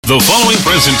The following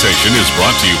presentation is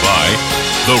brought to you by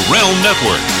The Realm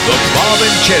Network. The Bob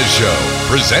and Chez Show,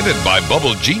 presented by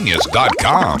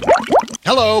BubbleGenius.com.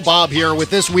 Hello, Bob here with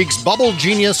this week's Bubble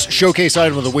Genius Showcase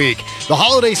Item of the Week. The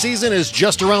holiday season is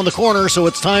just around the corner, so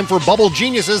it's time for Bubble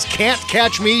Genius's Can't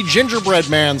Catch Me Gingerbread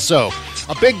Man Soap.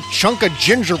 A big chunk of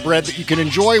gingerbread that you can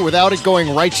enjoy without it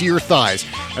going right to your thighs.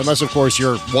 Unless, of course,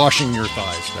 you're washing your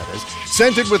thighs, that is.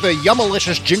 Scented with a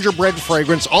yummalicious gingerbread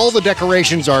fragrance, all the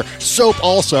decorations are soap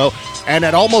also. And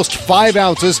at almost 5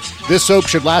 ounces, this soap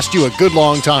should last you a good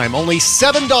long time. Only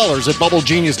 $7 at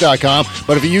BubbleGenius.com.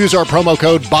 But if you use our promo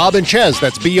code Bob and Chez,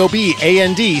 that's BOBANDCHEZ,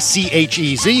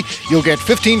 you'll get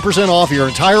 15% off your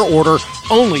entire order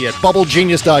only at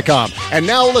BubbleGenius.com. And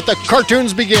now let the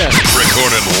cartoons begin.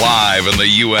 Recorded live in the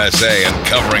USA and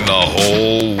covering the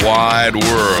whole wide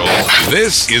world.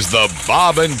 This is the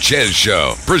Bob and Chez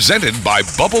Show, presented by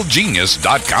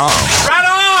BubbleGenius.com. Right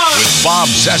on! With Bob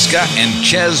Cesca and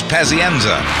Chez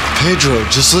Pazienza. Pedro,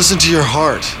 just listen to your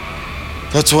heart.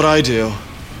 That's what I do.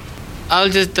 I'll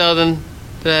just tell them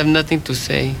that I have nothing to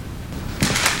say.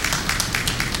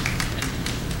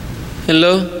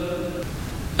 Hello?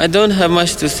 I don't have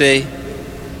much to say,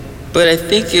 but I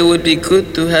think it would be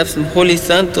good to have some Holy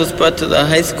Santos brought to the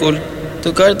high school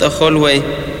to guard the hallway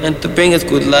and to bring us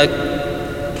good luck.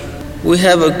 We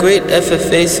have a great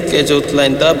FFA schedule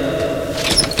lined up,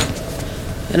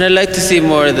 and I'd like to see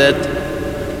more of that.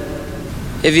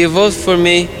 If you vote for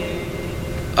me,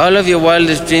 all of your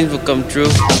wildest dreams will come true.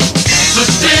 The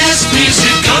best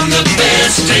music on the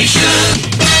best station.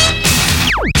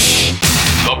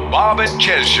 The Bob and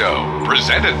Chez Show,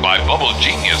 presented by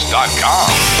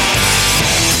BubbleGenius.com.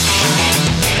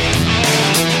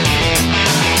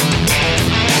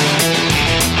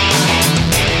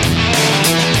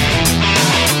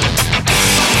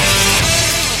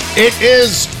 It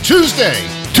is Tuesday,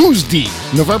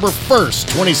 November 1st,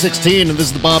 2016, and this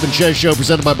is the Bob and Chez Show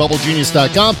presented by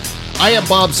BubbleGenius.com. I am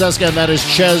Bob Cesca, and that is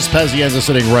Chez Pazienza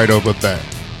sitting right over there.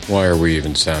 Why are we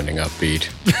even sounding upbeat?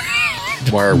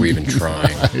 Why are we even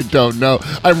trying? I don't know.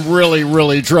 I'm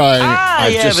really trying. Hi,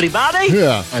 everybody.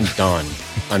 Yeah. I'm done.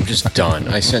 I'm just done.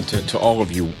 I sent to all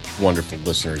of you wonderful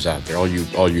listeners out there, all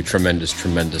you tremendous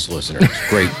listeners.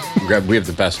 Great. We have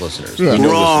the best listeners. Yeah. We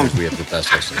know Wrong. listeners, we have the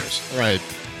best listeners. Right.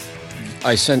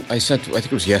 I sent, I think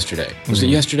it was yesterday. Was it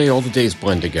yesterday? All the days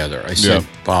blend together. I sent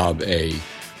Bob an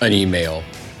email,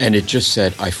 and it just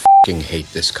said, I fucking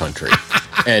hate this country.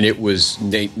 And it was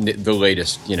the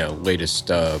latest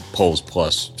Polls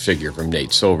Plus figure from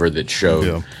Nate Silver that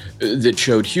showed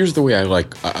here's the way I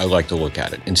like to look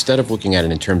at it. Instead of looking at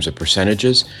it in terms of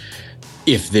percentages,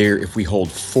 if we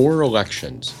hold 4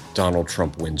 elections, Donald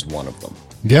Trump wins one of them.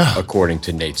 Yeah. According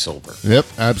to Nate Silver. Yep,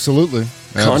 absolutely.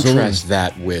 Contrast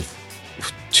that with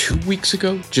 2 weeks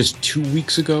ago, just 2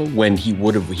 weeks ago, when he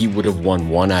would have won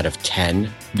 1 out of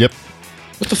 10. Yep.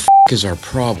 What the is our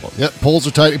problem? Yep, polls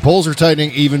are tight. Polls are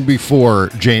tightening even before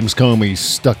James Comey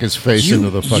stuck his face into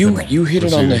the fucking. You hit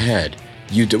it on the head.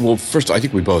 You did, well, first, I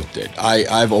think we both did.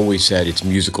 I've always said it's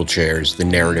musical chairs. The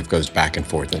narrative goes back and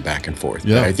forth and back and forth.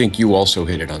 Yeah. But I think you also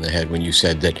hit it on the head when you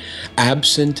said that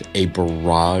absent a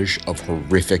barrage of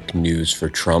horrific news for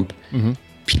Trump,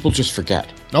 people just forget.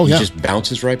 Oh, yeah. He just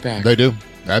bounces right back. They do.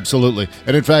 Absolutely.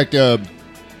 And in fact, we're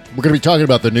going to be talking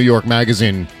about the New York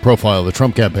Magazine profile of the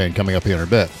Trump campaign coming up here in a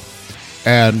bit.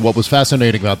 And what was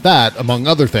fascinating about that, among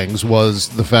other things, was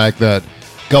the fact that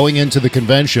going into the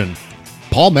convention,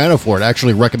 Paul Manafort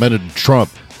actually recommended to Trump,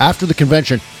 after the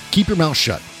convention, keep your mouth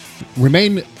shut.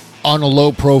 Remain on a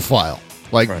low profile.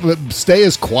 Stay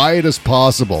as quiet as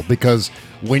possible, because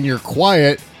when you're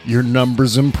quiet, your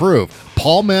numbers improve.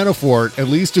 Paul Manafort, at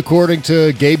least according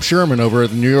to Gabe Sherman over at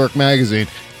the New York Magazine,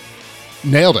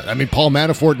 nailed it. I mean, Paul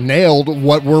Manafort nailed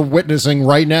what we're witnessing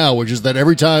right now, which is that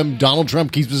every time Donald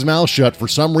Trump keeps his mouth shut, for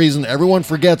some reason, everyone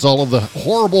forgets all of the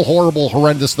horrible,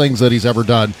 horrendous things that he's ever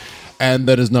done, and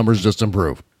that his numbers just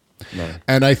improve. Right.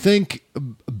 And I think,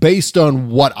 based on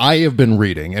what I have been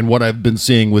reading and what I've been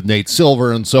seeing with Nate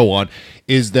Silver and so on,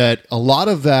 is that a lot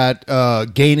of that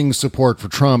gaining support for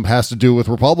Trump has to do with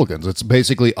Republicans. It's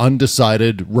basically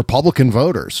undecided Republican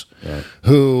voters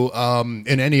who,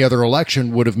 in any other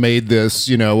election, would have made this,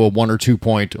 a 1 or 2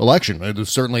 point election. It was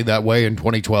certainly that way in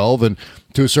 2012 and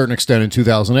to a certain extent in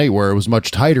 2008, where it was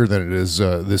much tighter than it is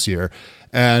this year.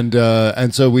 And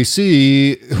so we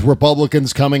see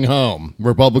Republicans coming home,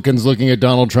 Republicans looking at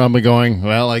Donald Trump and going,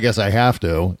 well, I guess I have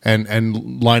to,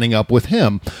 and lining up with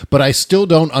him. But I still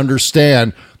don't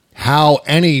understand how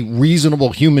any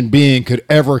reasonable human being could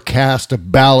ever cast a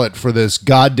ballot for this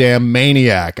goddamn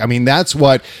maniac. I mean, that's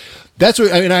what That's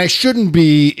what I mean. I shouldn't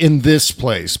be in this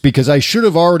place because I should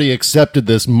have already accepted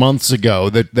this months ago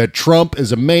that Trump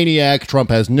is a maniac. Trump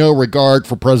has no regard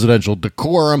for presidential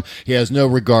decorum. He has no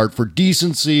regard for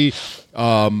decency.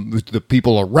 The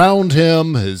people around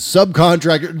him, his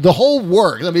subcontractor, the whole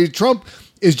work. I mean, Trump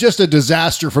is just a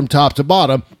disaster from top to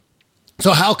bottom.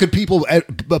 So how could people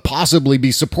possibly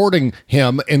be supporting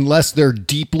him unless they're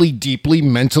deeply, deeply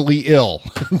mentally ill?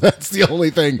 That's the only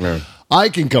thing I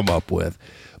can come up with.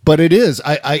 But it is.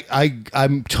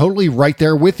 I'm totally right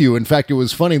there with you. In fact, it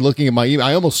was funny looking at my email.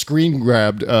 I almost screen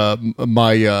grabbed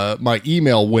my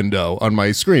email window on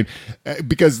my screen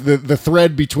because the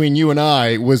thread between you and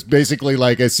I was basically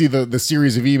like I see the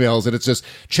series of emails and it's just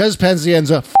Chez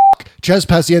Pazienza, Chez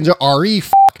Pazienza, RE,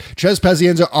 Chez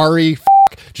Pazienza, RE,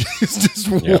 just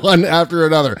one after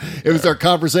another. It was our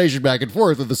conversation back and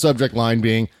forth with the subject line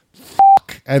being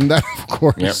and that, of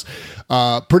course,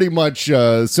 pretty much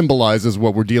symbolizes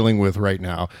what we're dealing with right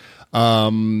now.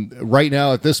 Right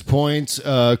now, at this point,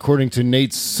 according to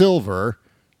Nate Silver,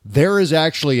 there is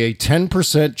actually a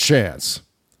 10%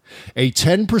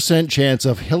 chance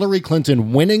of Hillary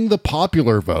Clinton winning the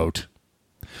popular vote,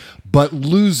 but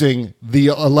losing the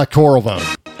electoral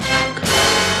vote.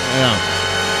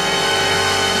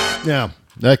 Yeah,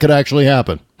 that could actually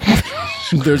happen.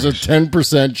 There's a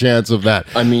 10% chance of that.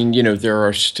 I mean, there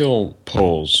are still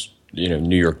polls,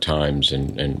 New York Times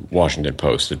and Washington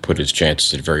Post that put his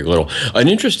chances at very little. An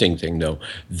interesting thing, though,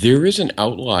 there is an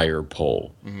outlier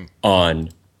poll on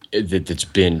that's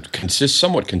been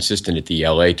somewhat consistent at the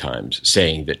LA Times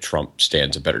saying that Trump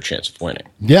stands a better chance of winning.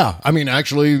 Yeah, I mean,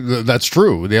 actually, that's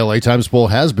true. The LA Times poll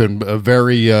has been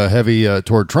very heavy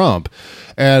toward Trump.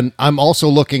 And I'm also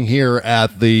looking here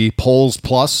at the Polls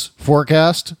Plus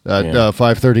forecast at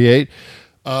 538.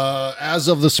 As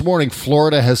of this morning,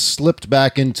 Florida has slipped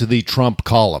back into the Trump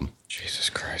column. Jesus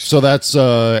Christ. So that's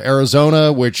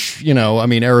Arizona, which,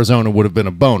 Arizona would have been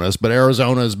a bonus, but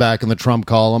Arizona is back in the Trump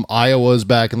column. Iowa is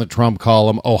back in the Trump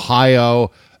column.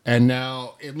 Ohio. And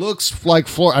now it looks like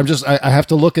Florida. I have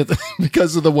to look at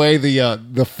because of the way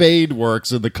the fade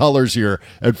works and the colors here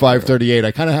at 538.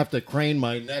 I kind of have to crane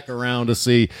my neck around to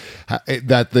see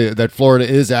that Florida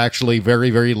is actually very,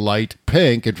 very light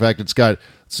pink. In fact, it's got,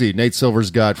 let's see, Nate Silver's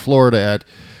got Florida at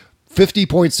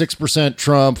 50.6%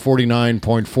 Trump,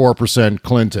 49.4%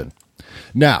 Clinton.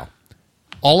 Now,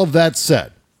 all of that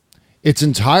said, it's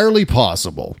entirely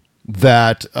possible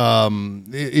that,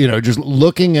 just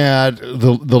looking at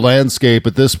the landscape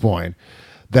at this point,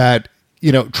 that,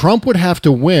 Trump would have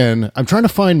to win. I'm trying to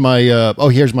find my,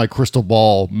 here's my crystal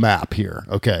ball map here.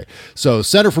 Okay. So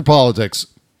Center for Politics,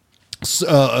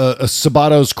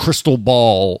 Sabato's crystal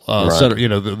ball center,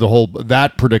 the whole,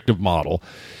 that predictive model,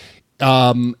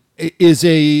 is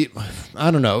I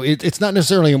don't know, it's not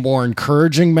necessarily a more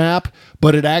encouraging map,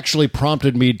 but it actually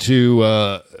prompted me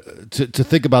to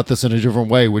think about this in a different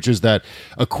way, which is that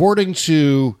according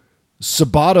to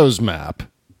Sabato's map,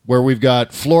 where we've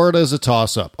got Florida as a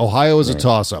toss-up, Ohio as a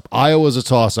toss-up, Iowa as a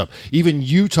toss-up, even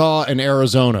Utah and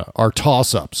Arizona are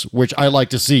toss-ups, which I like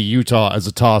to see Utah as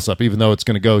a toss-up, even though it's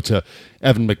going to go to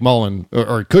Evan McMullin,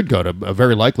 or it could go to,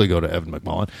 very likely go to Evan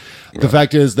McMullin. Right. The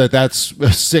fact is that's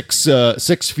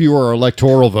six fewer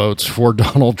electoral votes for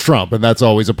Donald Trump, and that's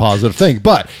always a positive thing.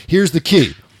 But here's the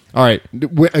key. All right,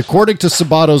 according to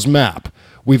Sabato's map,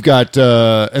 we've got,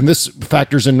 and this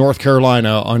factors in North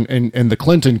Carolina in the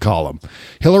Clinton column.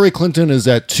 Hillary Clinton is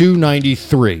at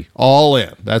 293, all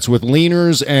in. That's with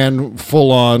leaners and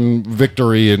full-on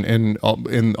victory in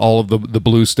all of the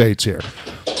blue states here.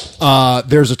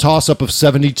 There's a toss-up of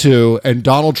 72, and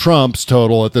Donald Trump's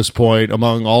total at this point,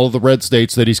 among all of the red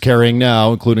states that he's carrying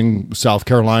now, including South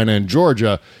Carolina and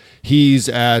Georgia, he's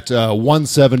at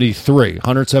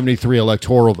 173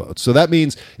 electoral votes. So that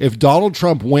means if Donald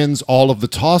Trump wins all of the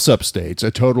toss-up states,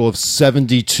 a total of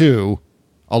 72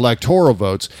 electoral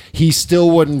votes, he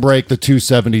still wouldn't break the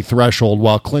 270 threshold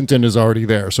while Clinton is already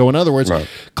there. So in other words,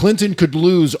 Clinton could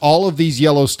lose all of these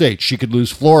yellow states. She could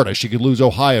lose Florida. She could lose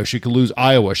Ohio. She could lose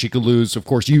Iowa. She could lose, of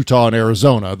course, Utah and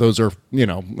Arizona. Those are,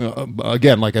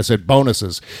 again, like I said,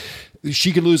 bonuses.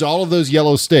 She could lose all of those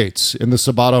yellow states in the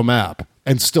Sabato map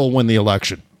and still win the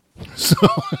election. So,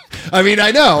 I mean,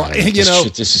 I know,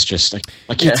 this is just like,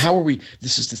 I can't, how are we,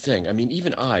 this is the thing. I mean,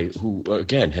 even I, who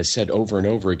again has said over and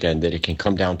over again that it can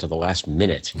come down to the last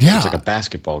minute. Yeah. It's like a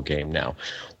basketball game now.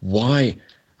 Why,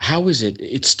 how is it?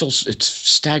 It's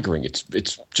staggering.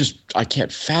 It's just, I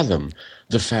can't fathom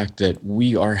the fact that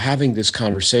we are having this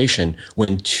conversation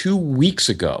when 2 weeks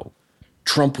ago,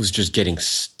 Trump was just getting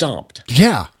stomped.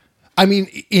 Yeah. I mean,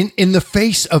 in the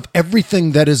face of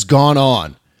everything that has gone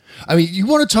on, I mean, you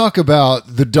want to talk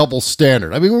about the double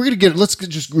standard. I mean, let's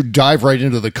just dive right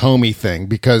into the Comey thing,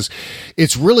 because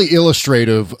it's really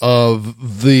illustrative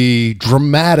of the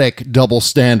dramatic double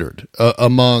standard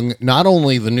among not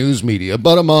only the news media,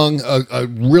 but among a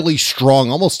really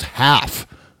strong, almost half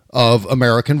of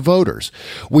American voters,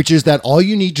 which is that all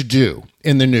you need to do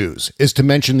in the news is to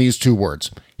mention these two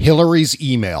words, Hillary's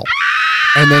email,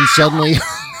 and then suddenly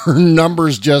her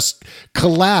numbers just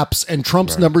collapse and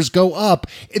Trump's numbers go up.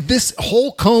 This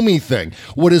whole Comey thing,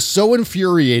 what is so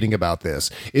infuriating about this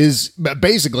is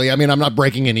basically, I mean, I'm not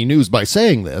breaking any news by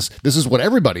saying this. This is what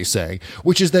everybody's saying,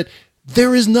 which is that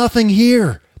there is nothing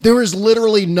here. There is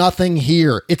literally nothing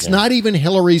here. It's not even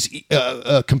Hillary's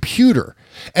computer.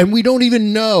 And we don't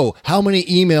even know how many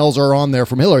emails are on there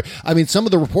from Hillary. I mean, some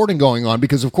of the reporting going on,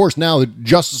 because, of course, now the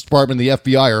Justice Department and the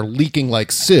FBI are leaking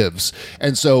like sieves.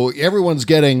 And so everyone's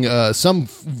getting some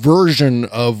version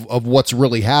of what's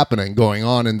really happening going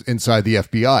on inside the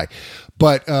FBI.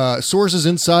 But sources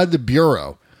inside the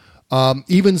Bureau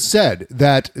even said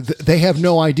that they have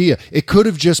no idea. It could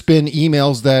have just been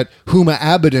emails that Huma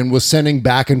Abedin was sending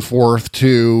back and forth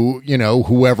to,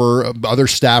 whoever, other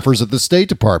staffers at the State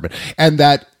Department. And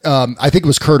that, I think it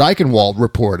was Kurt Eichenwald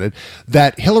reported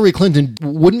that Hillary Clinton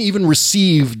wouldn't even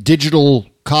receive digital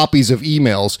copies of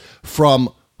emails from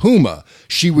Huma.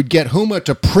 She would get Huma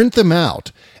to print them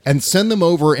out and send them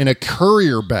over in a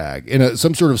courier bag, in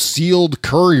some sort of sealed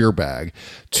courier bag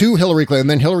to Hillary Clinton. And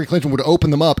then Hillary Clinton would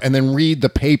open them up and then read the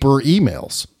paper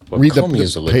emails. Well, Comey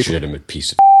is a legitimate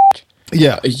piece of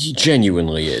yeah. He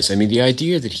genuinely is. I mean, the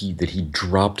idea that he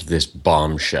dropped this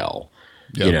bombshell,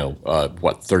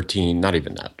 13, not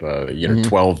even that,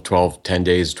 10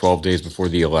 days, 12 days before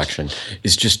the election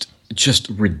is just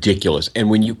ridiculous.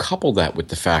 And when you couple that with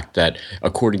the fact that,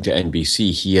 according to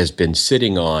NBC, he has been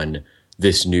sitting on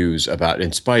this news about,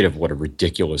 in spite of what a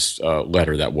ridiculous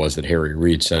letter that was that Harry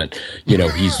Reid sent, he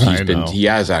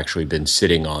has actually been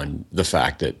sitting on the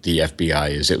fact that the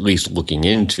FBI is at least looking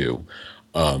into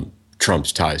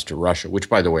Trump's ties to Russia, which,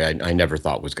 by the way, I never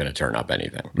thought was going to turn up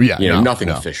anything. Nothing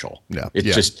official. No.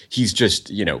 It's he's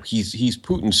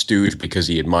Putin's stooge because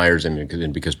he admires him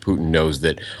and because Putin knows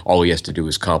that all he has to do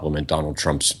is compliment Donald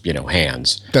Trump's,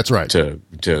 hands. That's right.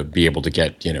 To be able to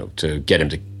get him to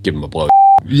give him a blow.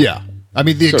 Yeah. I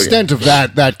mean, the extent of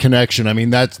that connection, I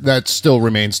mean, that still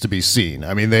remains to be seen.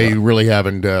 I mean, they really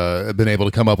haven't been able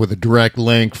to come up with a direct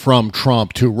link from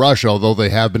Trump to Russia, although they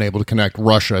have been able to connect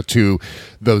Russia to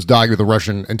the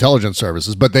Russian intelligence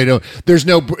services. But there's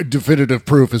no definitive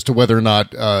proof as to whether or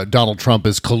not Donald Trump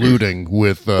is colluding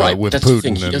with That's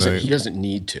Putin. The thing. He doesn't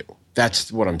need to.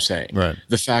 That's what I'm saying. Right.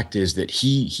 The fact is that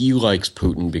he likes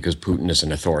Putin because Putin is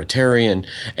an authoritarian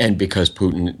and because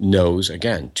Putin knows,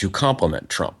 again, to compliment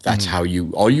Trump. That's how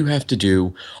all you have to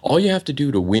do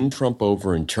to win Trump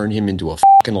over and turn him into a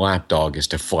fucking lapdog is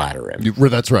to flatter him.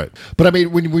 That's right. But I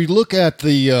mean, when we look at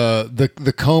the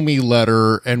Comey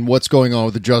letter and what's going on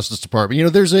with the Justice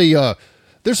Department, there's a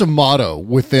motto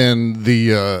within the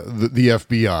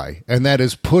FBI, and that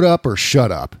is put up or shut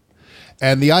up.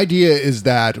 And the idea is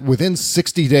that within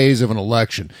 60 days of an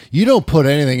election, you don't put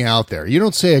anything out there. You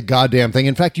don't say a goddamn thing.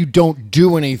 In fact, you don't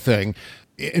do anything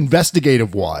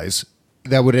investigative-wise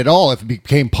that would at all, if it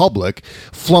became public,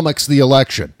 flummox the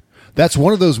election. That's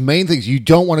one of those main things you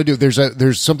don't want to do.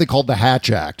 There's something called the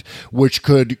Hatch Act, which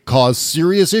could cause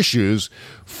serious issues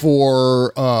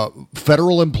for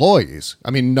federal employees.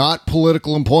 I mean, not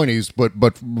political employees,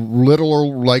 but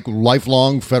literal, like,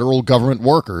 lifelong federal government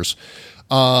workers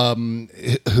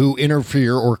who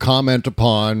interfere or comment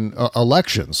upon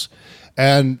elections.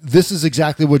 And this is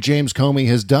exactly what James Comey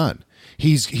has done.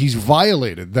 He's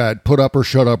violated that put up or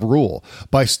shut up rule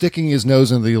by sticking his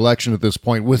nose into the election at this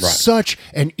point with such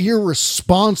an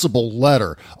irresponsible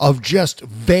letter of just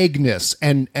vagueness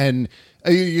and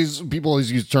people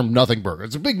always use the term nothing burger.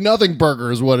 It's a big nothing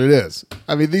burger is what it is.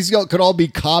 I mean, these could all be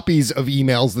copies of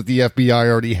emails that the FBI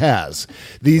already has.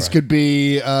 These could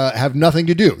be have nothing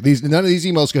to do. None of these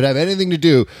emails could have anything to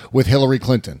do with Hillary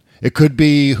Clinton. It could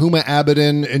be Huma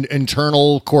Abedin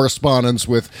internal correspondence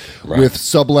with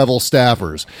sub-level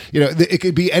staffers. It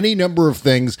could be any number of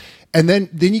things. And then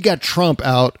you got Trump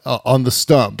out on the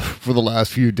stump for the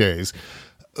last few days,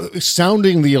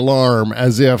 sounding the alarm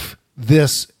as if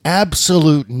this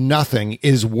absolute nothing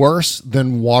is worse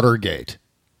than Watergate.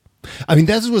 I mean,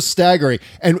 that's what's staggering.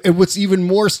 And what's even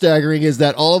more staggering is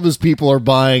that all of his people are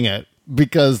buying it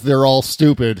because they're all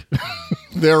stupid.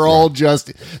 They're all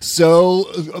just so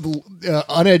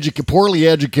uneducated, poorly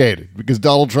educated, because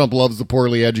Donald Trump loves the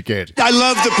poorly educated. I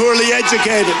love the poorly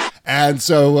educated. And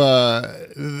so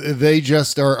they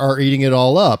just are eating it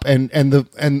all up. And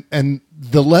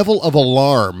the level of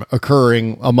alarm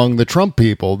occurring among the Trump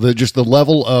people, the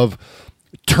level of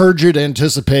turgid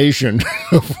anticipation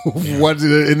of what's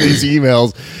in these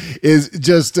emails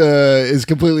is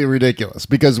completely ridiculous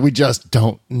because we just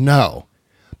don't know.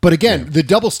 But again, the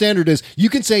double standard is you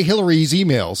can say Hillary's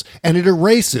emails and it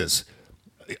erases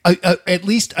at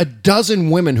least a dozen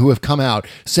women who have come out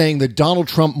saying that Donald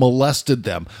Trump molested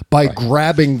them by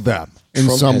grabbing them in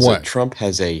some way. Trump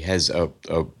has a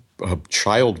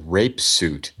child rape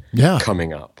suit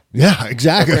coming up. Yeah,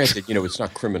 exactly. Now, granted, it's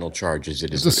not criminal charges.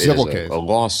 It's a civil case, a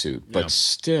lawsuit, but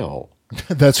still.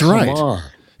 That's right. Come on.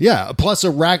 Yeah, plus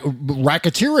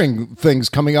racketeering things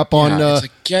coming up on. It's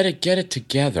like, get it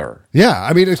together. Yeah,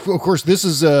 I mean, of course, this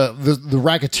is the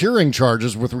racketeering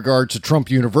charges with regard to Trump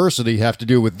University have to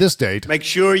do with this date. Make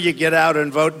sure you get out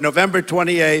and vote November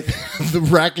 28th. The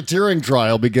racketeering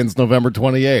trial begins November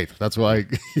 28th. That's why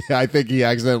I think he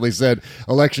accidentally said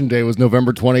Election Day was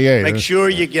November 28th. Make sure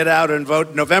you get out and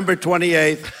vote November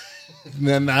 28th. And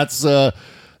then that's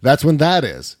when that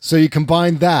is. So you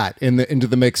combine that into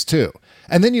the mix too.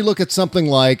 And then you look at something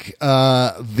like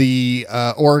the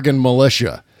Oregon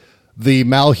militia, the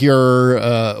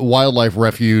Malheur Wildlife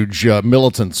Refuge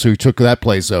militants who took that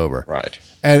place over. Right.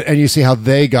 And you see how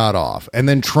they got off. And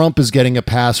then Trump is getting a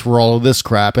pass for all of this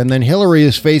crap. And then Hillary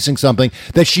is facing something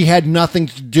that she had nothing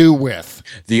to do with.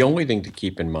 The only thing to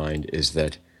keep in mind is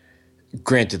that,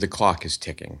 granted, the clock is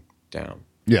ticking down.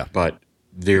 Yeah. But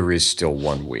there is still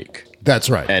 1 week.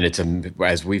 That's right. And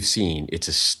as we've seen, it's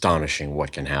astonishing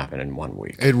what can happen in 1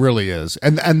 week. It really is.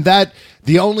 And that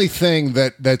the only thing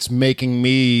that's making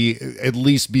me at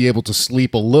least be able to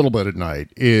sleep a little bit at night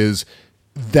is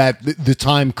that the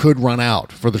time could run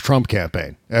out for the Trump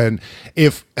campaign. And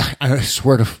if I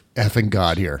swear to effing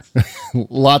God here,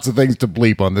 lots of things to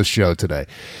bleep on this show today.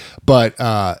 But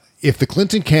if the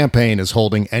Clinton campaign is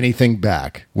holding anything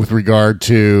back with regard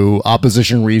to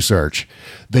opposition research,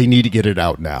 they need to get it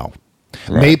out now.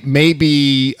 Right.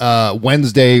 Maybe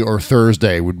Wednesday or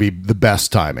Thursday would be the best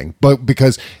timing, but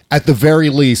because at the very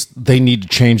least they need to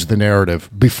change the narrative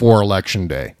before Election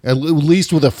Day, at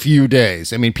least with a few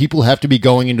days. I mean, people have to be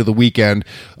going into the weekend,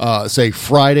 say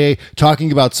Friday,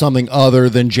 talking about something other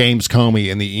than James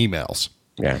Comey in the emails.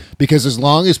 Yeah. Because as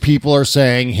long as people are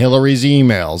saying Hillary's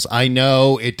emails, I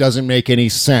know it doesn't make any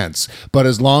sense, but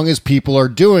as long as people are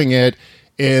doing it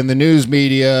in the news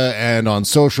media and on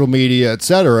social media,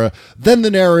 etc., then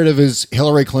the narrative is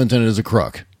Hillary Clinton is a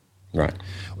crook. Right.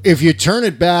 If you turn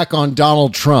it back on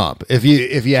Donald Trump, if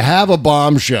you have a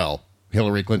bombshell,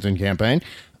 Hillary Clinton campaign,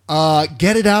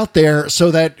 get it out there so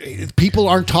that people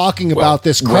aren't talking about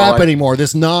this crap anymore,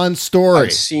 this non-story.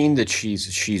 I've seen that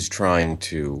she's trying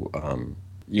to,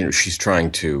 she's trying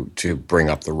to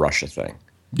bring up the Russia thing.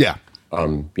 Yeah.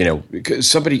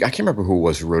 Somebody, I can't remember who it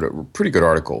was, who wrote a pretty good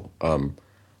article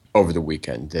over the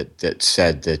weekend that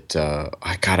said that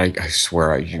I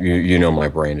swear you know my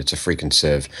brain, it's a freaking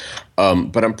sieve,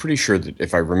 but I'm pretty sure that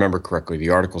if I remember correctly, the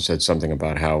article said something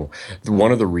about how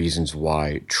one of the reasons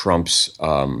why Trump's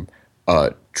the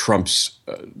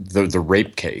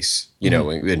rape case,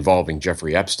 involving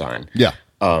Jeffrey Epstein,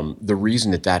 the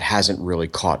reason that hasn't really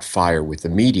caught fire with the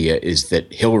media is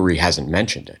that Hillary hasn't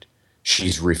mentioned it.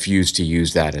 She's refused to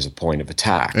use that as a point of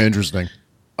attack. Interesting.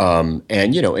 And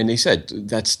they said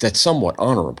that's somewhat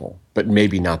honorable, but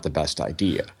maybe not the best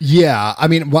idea. Yeah. I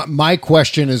mean, my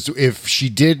question is, if she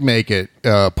did make it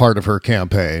part of her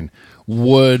campaign,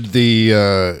 would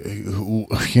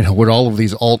would all of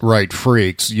these alt-right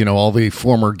freaks, all the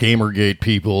former Gamergate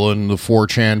people and the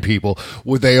 4chan people,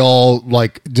 would they all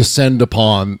descend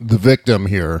upon the victim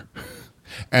here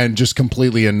and just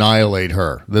completely annihilate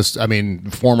her?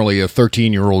 Formerly a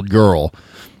 13-year-old girl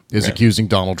is accusing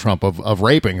Donald Trump of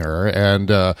raping her,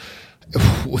 and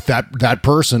that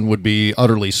person would be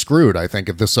utterly screwed, I think,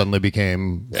 if this suddenly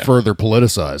became further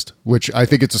politicized, which I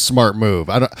think it's a smart move.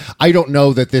 I don't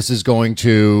know that this is going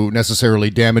to necessarily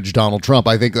damage Donald Trump.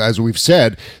 I think, as we've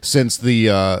said since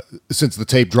the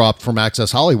tape dropped from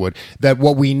Access Hollywood, that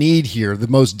what we need here, the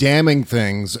most damning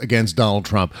things against Donald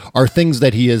Trump, are things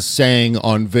that he is saying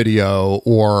on video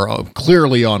or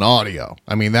clearly on audio.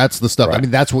 I mean, that's the stuff. Right. I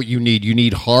mean, that's what you need. You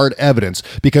need hard evidence,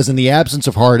 because in the absence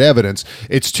of hard evidence,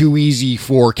 it's too easy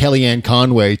for Kellyanne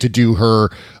Conway to do her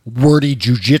wordy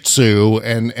jujitsu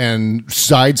and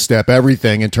sidestep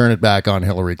everything and turn it back on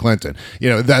Hillary Clinton.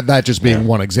 That just being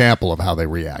one example of how they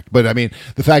react. But I mean,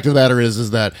 the fact of the matter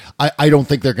is that I don't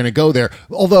think they're going to go there.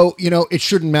 Although, it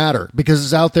shouldn't matter, because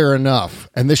it's out there enough.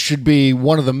 And this should be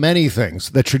one of the many things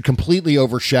that should completely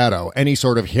overshadow any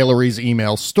sort of Hillary's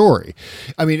email story.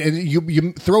 I mean, and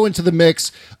you throw into the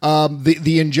mix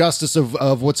the injustice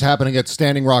of what's happening at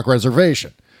Standing Rock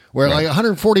Reservation, where like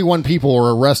 141 people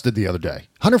were arrested the other day.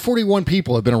 141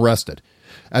 people have been arrested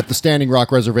at the Standing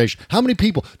Rock Reservation. How many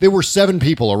people? There were 7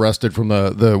 people arrested from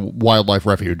the wildlife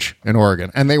refuge in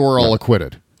Oregon, and they were all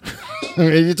acquitted. I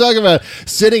mean, you're talking about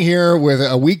sitting here with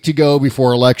a week to go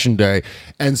before Election Day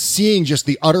and seeing just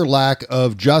the utter lack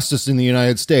of justice in the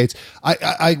United States.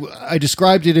 I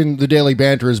described it in the Daily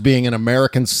Banter as being an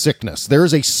American sickness. There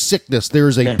is a sickness. There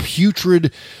is a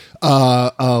putrid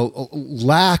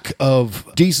lack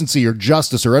of decency or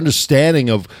justice or understanding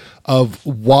of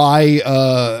why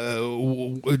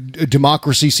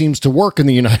democracy seems to work in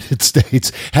the United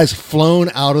States has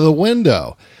flown out of the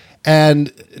window.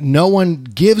 And no one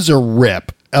gives a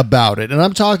rip about it. And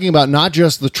I'm talking about not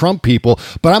just the Trump people,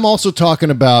 but I'm also talking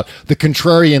about the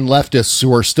contrarian leftists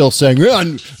who are still saying,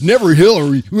 never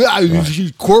Hillary.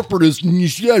 She's corporatist, and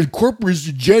she has a corporatist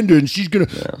agenda, and she's going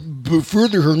to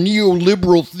further her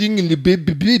neoliberal thing in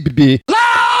the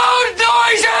Loud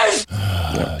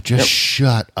noises! Just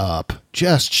shut up.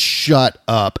 Just shut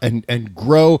up and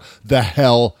grow the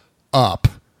hell up.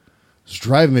 It's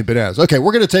driving me bananas. Okay,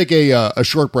 we're going to take a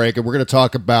short break, and we're going to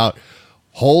talk about,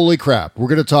 holy crap, we're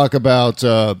going to talk about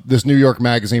this New York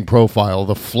Magazine profile,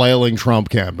 the flailing Trump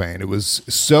campaign. It was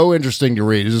so interesting to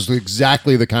read. It was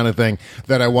exactly the kind of thing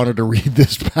that I wanted to read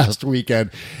this past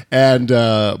weekend, and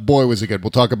boy, was it good.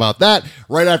 We'll talk about that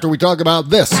right after we talk about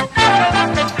this.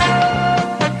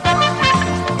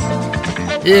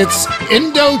 It's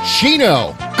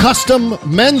Indochino custom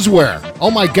menswear.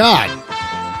 Oh, my God.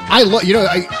 I love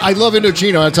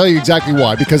Indochino. I'll tell you exactly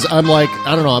why. Because I'm like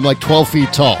 12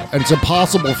 feet tall, and it's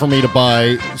impossible for me to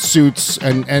buy suits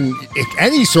and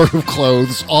any sort of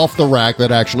clothes off the rack that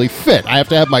actually fit. I have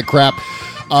to have my crap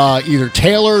either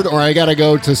tailored, or I got to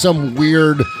go to some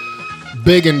weird,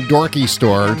 big and dorky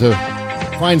store to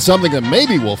find something that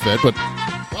maybe will fit, but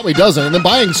probably doesn't. And then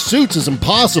buying suits is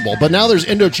impossible. But now there's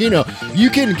Indochino. You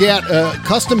can get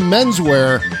custom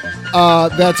menswear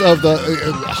that's of the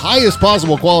highest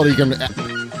possible quality you can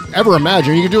ever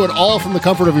imagine. You can do it all from the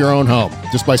comfort of your own home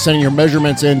just by sending your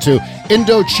measurements into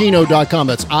Indochino.com.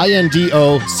 That's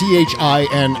INDOCHINO.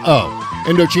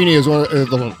 Indochino is one of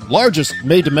the largest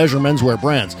made-to-measure menswear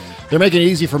brands. They're making it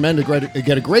easy for men to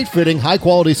get a great fitting,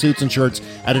 high-quality suits and shirts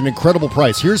at an incredible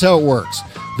price. Here's how it works.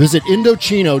 Visit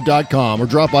Indochino.com or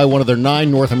drop by one of their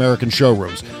 9 North American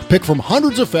showrooms. Pick from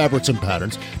hundreds of fabrics and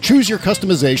patterns. Choose your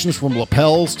customizations from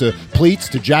lapels to pleats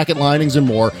to jacket linings and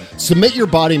more. Submit your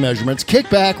body measurements, kick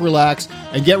back, relax,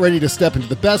 and get ready to step into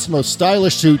the best, most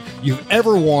stylish suit you've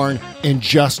ever worn in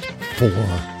just 4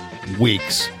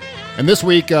 weeks. And this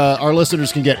week, our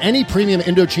listeners can get any premium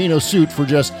Indochino suit for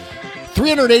just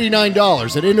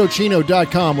 $389 at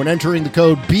Indochino.com when entering the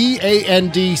code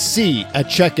BANDC at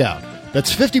checkout.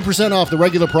 That's 50% off the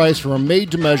regular price for a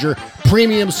made-to-measure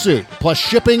premium suit. Plus,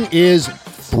 shipping is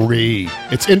free.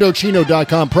 It's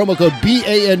Indochino.com, promo code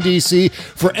BANDC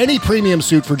for any premium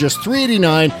suit for just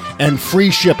 $389 and free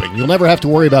shipping. You'll never have to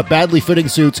worry about badly fitting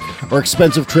suits or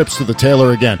expensive trips to the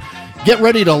tailor again. Get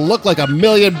ready to look like $1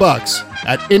 million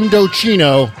at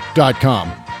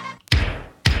Indochino.com.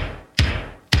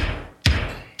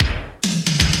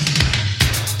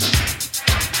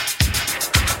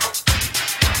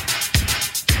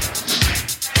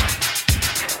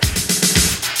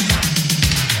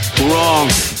 Wrong.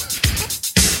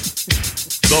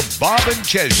 The Bob and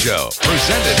Chez Show,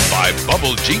 presented by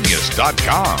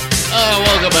BubbleGenius.com.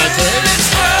 Welcome back to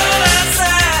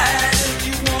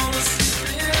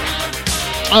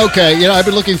Okay, I've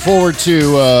been looking forward to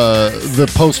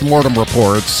the post-mortem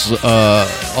reports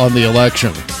on the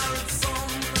election.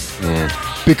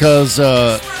 Because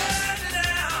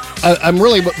I'm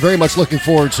really very much looking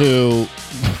forward to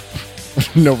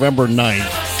November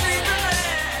 9th.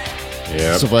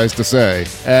 Yep. Suffice to say,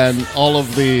 and all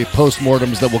of the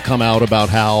postmortems that will come out about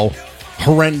how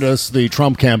horrendous the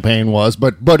Trump campaign was,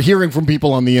 but hearing from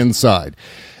people on the inside.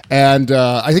 And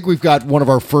I think we've got one of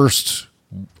our first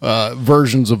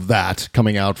versions of that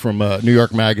coming out from New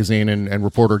York Magazine and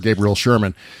reporter Gabriel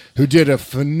Sherman, who did a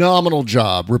phenomenal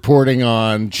job reporting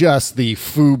on just the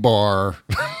foobar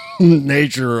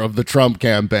nature of the Trump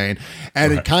campaign,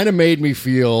 and it kind of made me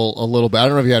feel a little bit. I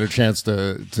don't know if you had a chance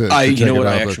to I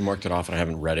I actually marked it off, and I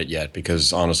haven't read it yet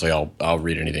because honestly, I'll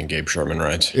read anything Gabe Sherman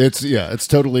writes. It's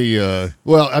totally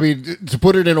well. I mean, to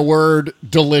put it in a word,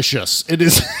 delicious. It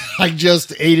is. I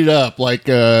just ate it up like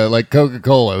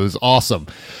Coca-Cola. It was awesome.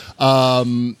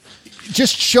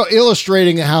 Just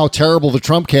illustrating how terrible the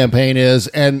Trump campaign is,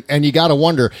 and you got to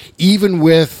wonder, even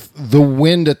with the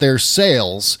wind at their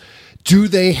sails, do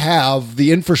they have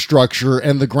the infrastructure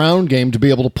and the ground game to be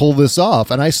able to pull this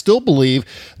off? And I still believe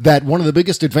that one of the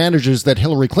biggest advantages that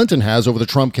Hillary Clinton has over the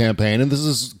Trump campaign, and this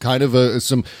is kind of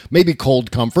some maybe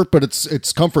cold comfort, but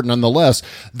it's comfort nonetheless,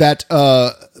 that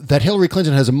Hillary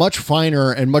Clinton has a much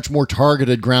finer and much more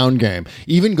targeted ground game,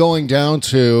 even going down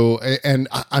to, and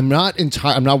I'm not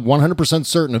 100%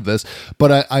 certain of this,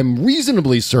 but I'm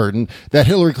reasonably certain that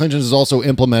Hillary Clinton has also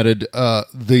implemented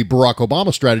the Barack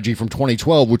Obama strategy from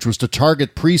 2012, which was to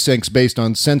target precincts based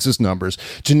on census numbers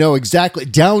to know exactly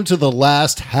down to the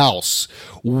last house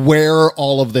where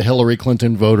all of the Hillary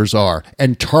Clinton voters are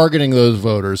and targeting those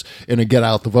voters in a get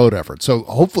out the vote effort. So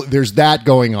hopefully there's that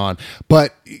going on.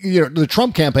 But the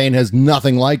Trump campaign has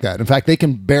nothing like that. In fact, they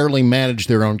can barely manage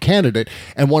their own candidate.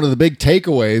 And one of the big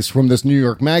takeaways from this New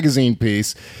York Magazine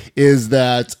piece is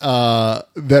that that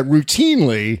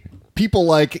routinely people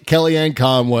like Kellyanne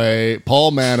Conway,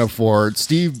 Paul Manafort,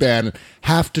 Steve Bannon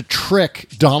have to trick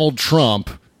Donald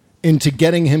Trump into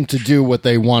getting him to do what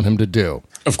they want him to do.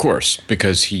 Of course,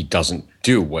 because he doesn't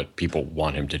do what people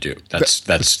want him to do. That's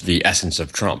the essence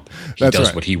of Trump. He does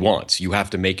right. What he wants. You have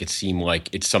to make it seem like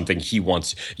it's something he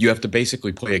wants. You have to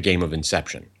basically play a game of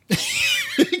Inception.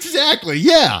 Exactly,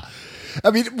 yeah.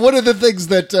 I mean, one of the things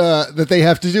that they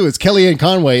have to do is Kellyanne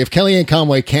Conway. If Kellyanne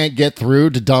Conway can't get through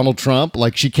to Donald Trump,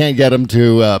 like she can't get him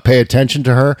to pay attention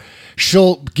to her,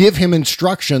 she'll give him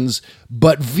instructions,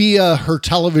 but via her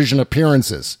television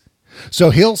appearances.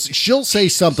 So she'll say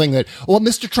something that, well,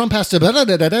 Mr. Trump has to,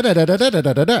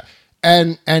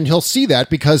 and he'll see that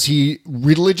because he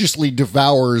religiously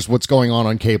devours what's going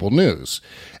on cable news,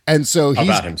 and so he's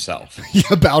about himself.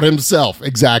 About himself,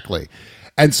 exactly.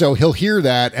 And so he'll hear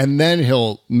that, and then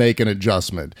he'll make an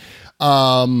adjustment.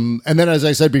 And then, as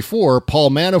I said before,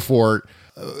 Paul Manafort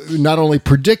not only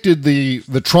predicted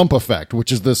the Trump effect,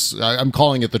 which is this, I'm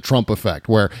calling it the Trump effect,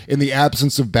 where in the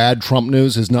absence of bad Trump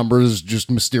news, his numbers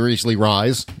just mysteriously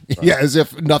rise, right. Yeah, as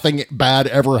if nothing bad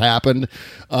ever happened.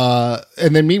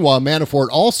 And then meanwhile, Manafort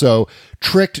also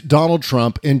tricked Donald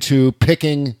Trump into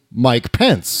picking Mike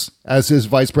Pence as his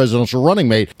vice presidential running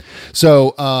mate.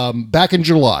 So back in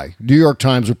July, New York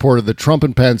Times reported that Trump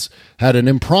and Pence had an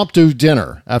impromptu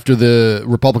dinner after the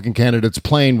Republican candidate's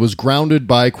plane was grounded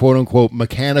by quote-unquote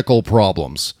mechanical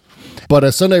problems. But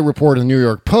a Sunday report in the New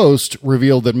York Post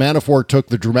revealed that Manafort took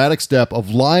the dramatic step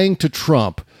of lying to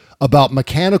Trump about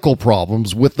mechanical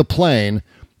problems with the plane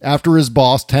after his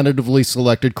boss tentatively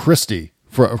selected Chris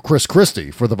Christie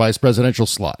for the vice presidential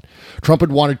slot. Trump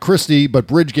had wanted Christie, but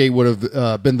Bridgegate would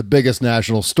have been the biggest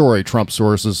national story, Trump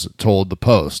sources told the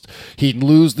Post. He'd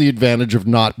lose the advantage of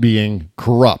not being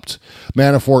corrupt.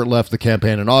 Manafort left the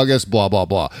campaign in August, blah, blah,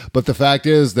 blah. But the fact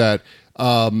is that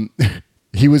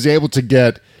he was able to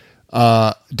get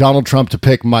Donald Trump to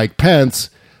pick Mike Pence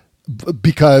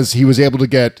because he was able to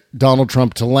get Donald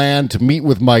Trump to land to meet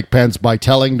with Mike Pence by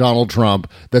telling Donald Trump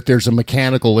that there's a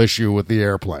mechanical issue with the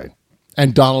airplane.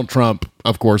 And Donald Trump,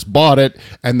 of course, bought it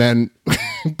and then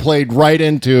played right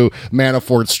into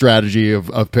Manafort's strategy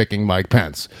of picking Mike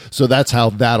Pence. So that's how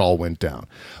that all went down.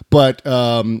 But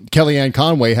Kellyanne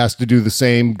Conway has to do the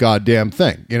same goddamn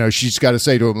thing. She's got to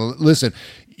say to him, listen,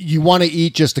 you want to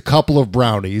eat just a couple of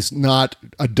brownies, not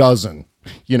a dozen.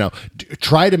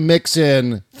 Try to mix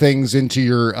in things into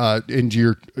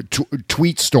your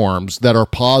tweet storms that are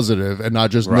positive and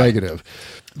not just right. Negative.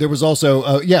 There was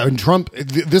also, and Trump,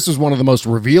 this is one of the most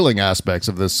revealing aspects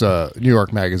of this New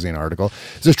York Magazine article.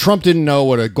 It says Trump didn't know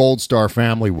what a Gold Star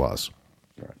family was.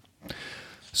 Right.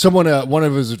 Someone, one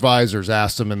of his advisors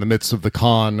asked him in the midst of the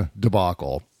Khan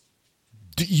debacle,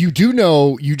 you do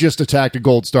know you just attacked a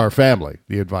Gold Star family,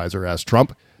 the advisor asked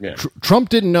Trump. Yeah. Trump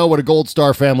didn't know what a Gold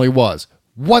Star family was.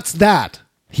 What's that?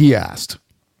 He asked.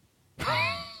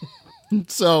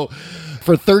 So,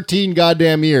 for 13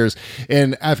 goddamn years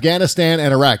in Afghanistan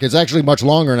and Iraq, it's actually much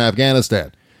longer in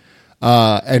Afghanistan.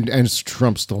 And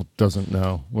Trump still doesn't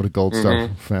know what a Gold Star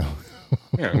family.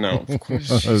 Yeah, no, of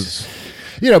course.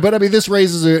 But I mean, this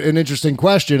raises an interesting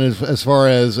question as far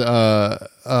as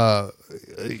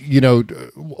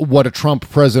what a Trump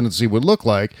presidency would look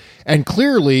like. And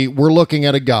clearly, we're looking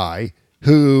at a guy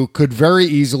who could very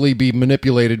easily be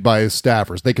manipulated by his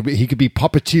staffers. He could be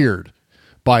puppeteered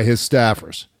by his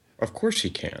staffers. Of course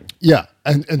he can. Yeah.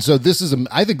 And so I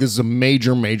think this is a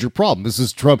major, major problem. This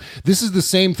is Trump. This is the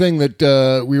same thing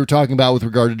that we were talking about with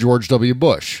regard to George W.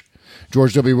 Bush.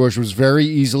 George W. Bush was very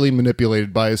easily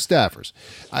manipulated by his staffers.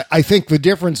 I think the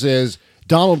difference is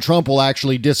Donald Trump will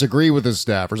actually disagree with his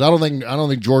staffers. I don't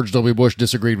think George W. Bush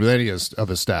disagreed with any of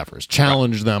his staffers,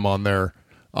 challenged them on their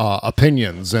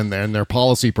opinions and their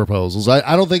policy proposals.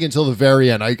 I don't think until the very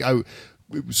end.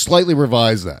 slightly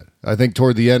revised that. I think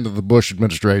toward the end of the Bush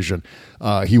administration,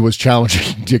 he was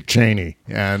challenging Dick Cheney,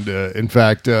 and in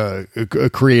fact,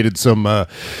 created some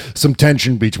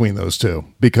tension between those two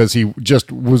because he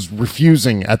just was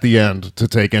refusing at the end to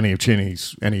take any of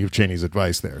Cheney's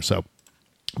advice there. So.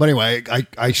 But anyway,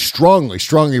 I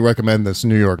strongly recommend this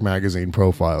New York Magazine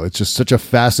profile. It's just such a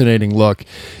fascinating look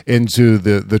into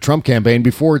the Trump campaign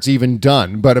before it's even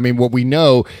done. But I mean, what we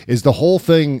know is the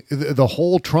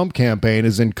whole Trump campaign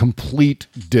is in complete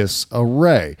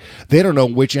disarray. They don't know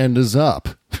which end is up.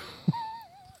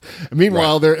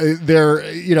 Meanwhile, they're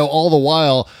all the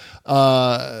while,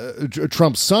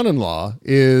 Trump's son-in-law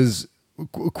is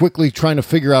quickly trying to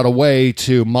figure out a way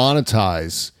to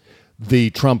monetize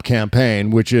the Trump campaign,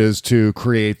 which is to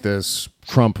create this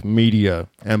Trump media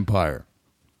empire.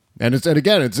 And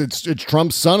it's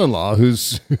Trump's son-in-law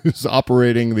who's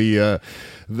operating the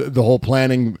whole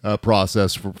planning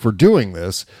process for doing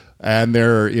this. And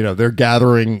they're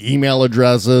gathering email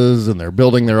addresses and they're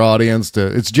building their audience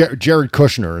it's Jared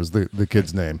Kushner is the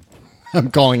kid's name. I'm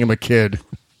calling him a kid.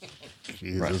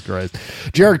 Jesus Christ.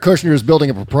 Jared Kushner is building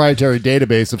a proprietary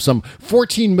database of some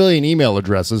 14 million email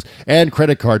addresses and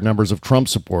credit card numbers of Trump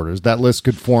supporters. That list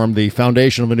could form the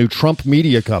foundation of a new Trump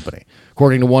media company.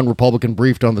 According to one Republican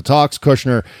briefed on the talks,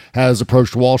 Kushner has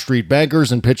approached Wall Street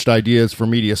bankers and pitched ideas for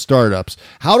media startups.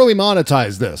 How do we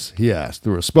monetize this? He asked.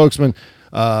 Through a spokesman,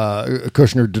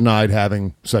 Kushner denied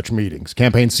having such meetings.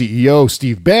 Campaign CEO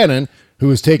Steve Bannon, who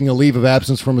is taking a leave of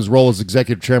absence from his role as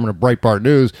executive chairman of Breitbart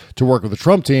News to work with the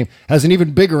Trump team, has an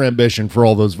even bigger ambition for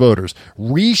all those voters: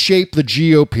 reshape the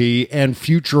GOP and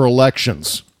future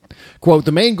elections. Quote,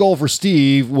 the main goal for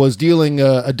Steve was dealing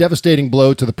a devastating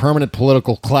blow to the permanent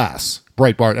political class,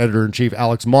 Breitbart editor-in-chief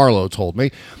Alex Marlow told me.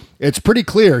 It's pretty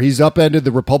clear he's upended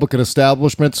the Republican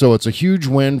establishment, so it's a huge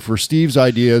win for Steve's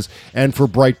ideas and for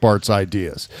Breitbart's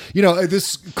ideas.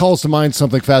 This calls to mind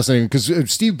something fascinating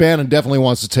because Steve Bannon definitely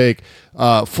wants to take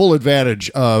full advantage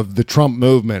of the Trump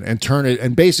movement and turn it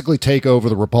and basically take over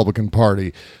the Republican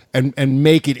Party and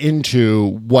make it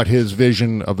into what his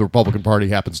vision of the Republican Party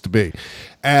happens to be.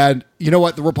 And you know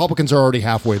what? The Republicans are already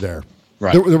halfway there.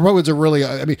 Right. The Republicans are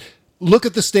really, look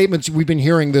at the statements we've been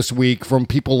hearing this week from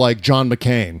people like John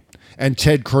McCain and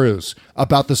Ted Cruz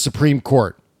about the Supreme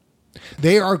Court.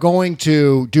 They are going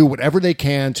to do whatever they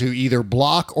can to either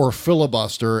block or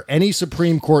filibuster any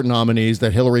Supreme Court nominees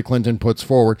that Hillary Clinton puts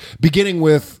forward, beginning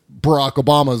with Barack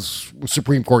Obama's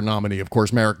Supreme Court nominee, of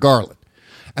course, Merrick Garland.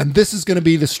 And this is going to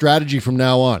be the strategy from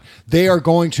now on. They are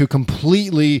going to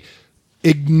completely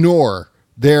ignore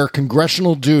their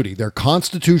congressional duty, their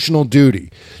constitutional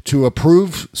duty to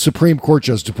approve Supreme Court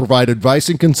justice, to provide advice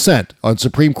and consent on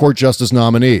Supreme Court justice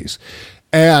nominees.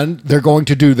 And they're going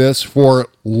to do this for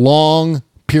long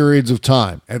periods of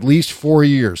time, at least 4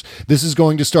 years. This is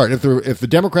going to start. If the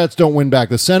Democrats don't win back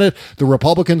the Senate, the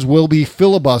Republicans will be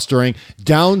filibustering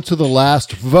down to the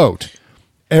last vote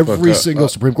every single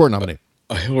Supreme Court nominee.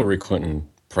 A Hillary Clinton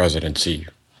presidency,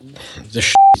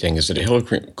 the thing is that a Hillary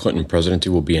Clinton presidency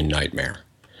will be a nightmare.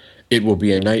 It will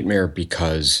be a nightmare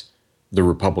because the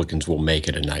Republicans will make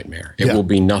it a nightmare. It will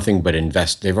be nothing but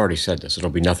they've already said this. It'll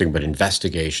be nothing but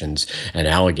investigations and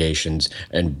allegations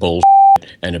and bullshit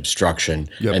and obstruction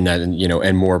and then,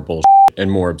 and more bullshit and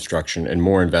more obstruction and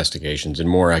more investigations and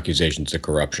more accusations of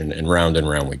corruption and round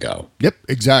we go. Yep,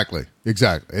 exactly.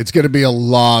 It's going to be a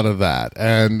lot of that.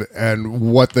 And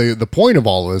what the point of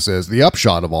all of this is, the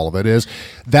upshot of all of it is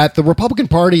that the Republican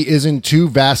Party isn't too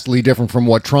vastly different from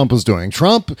what Trump is doing.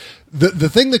 Trump, the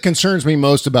thing that concerns me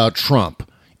most about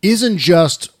Trump isn't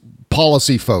just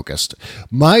policy focused.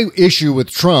 My issue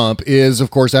with Trump is, of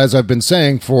course, as I've been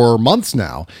saying for months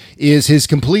now, is his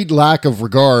complete lack of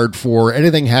regard for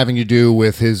anything having to do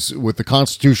with the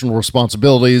constitutional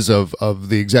responsibilities of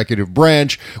the executive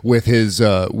branch, with his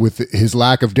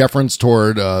lack of deference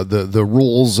toward the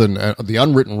rules and the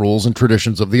unwritten rules and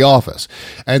traditions of the office.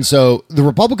 And so the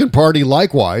Republican Party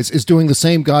likewise is doing the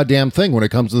same goddamn thing when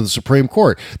it comes to the Supreme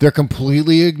Court. They're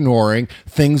completely ignoring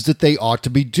things that they ought to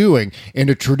be doing. In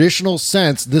a traditional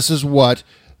sense, this is what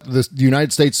the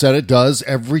United States Senate does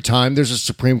every time there's a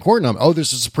Supreme Court nominee. Oh,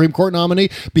 there's a Supreme Court nominee?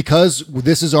 Because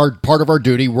this is part of our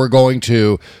duty, we're going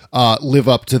to live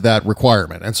up to that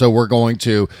requirement. And so we're going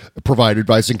to provide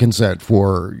advice and consent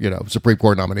for, Supreme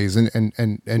Court nominees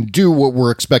and do what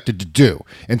we're expected to do.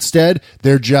 Instead,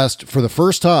 they're just, for the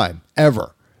first time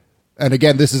ever, and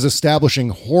again, this is establishing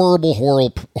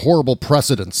horrible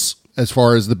precedents as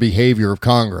far as the behavior of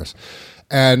Congress.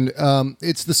 And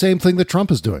it's the same thing that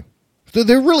Trump is doing.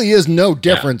 There really is no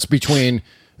difference between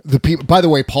the people. By the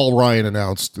way, Paul Ryan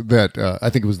announced that, I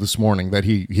think it was this morning, that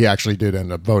he actually did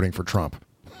end up voting for Trump.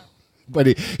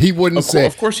 But he wouldn't say.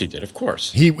 Of course he did. Of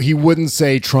course. He wouldn't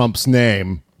say Trump's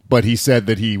name, but he said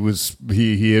that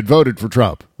he had voted for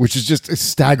Trump, which is just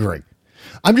staggering.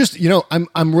 I'm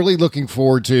really looking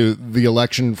forward to the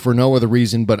election for no other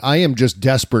reason, but I am just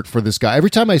desperate for this guy.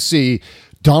 Every time I see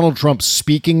Donald Trump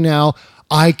speaking now,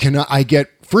 I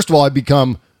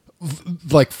become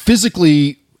like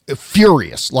physically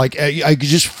furious. Like I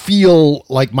just feel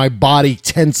like my body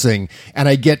tensing, and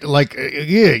I get like,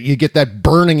 you get that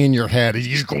burning in your head, and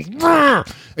you just go,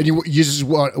 and you just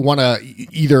want to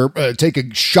either take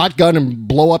a shotgun and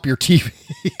blow up your TV.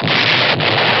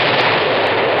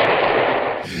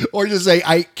 Or just say,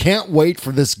 I can't wait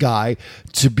for this guy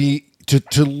to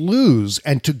lose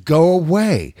and to go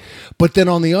away. But then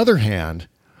on the other hand,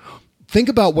 think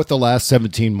about what the last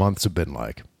 17 months have been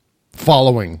like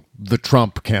following the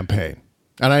Trump campaign.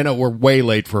 And I know we're way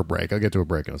late for a break. I'll get to a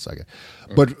break in a second.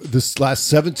 But this last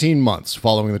 17 months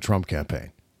following the Trump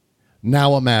campaign,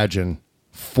 now imagine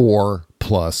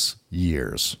 4+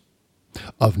 years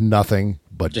of nothing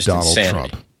but just Donald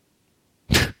insanity.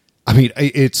 Trump. I mean,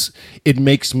 it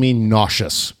makes me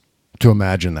nauseous to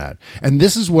imagine that. And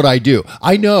this is what I do.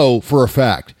 I know for a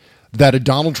fact that a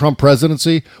Donald Trump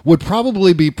presidency would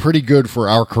probably be pretty good for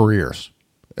our careers.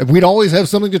 We'd always have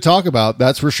something to talk about,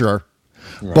 that's for sure.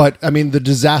 Right. But I mean, the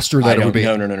disaster that it would be.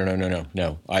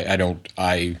 No. I don't.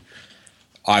 I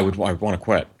would want to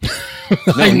quit.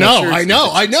 I know. I'm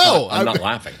not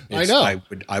laughing. I know.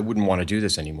 I wouldn't want to do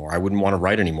this anymore. I wouldn't want to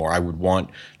write anymore. I would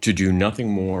want to do nothing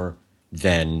more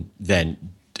than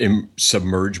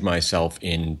submerge myself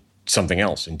in something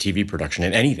else, in TV production,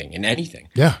 in anything.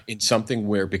 Yeah. In something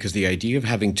where, because the idea of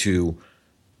having to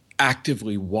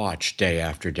actively watch day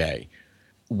after day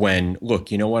when,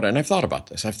 look, you know what? And I've thought about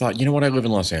this. I've thought, you know what? I live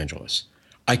in Los Angeles.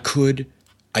 I could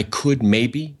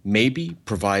maybe,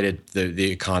 provided the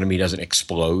economy doesn't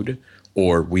explode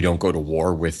or we don't go to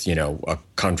war with, a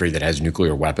country that has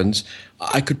nuclear weapons,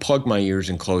 I could plug my ears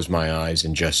and close my eyes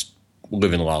and just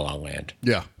live in La La Land.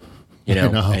 Yeah.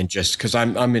 And just because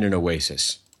I'm in an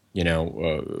oasis,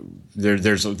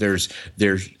 there's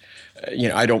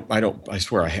I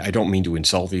swear I don't mean to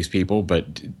insult these people,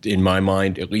 but in my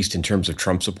mind, at least in terms of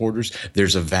Trump supporters,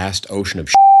 there's a vast ocean of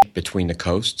shit between the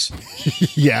coasts.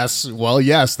 Yes. Well,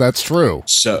 yes, that's true.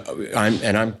 So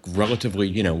I'm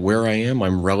relatively, where I am,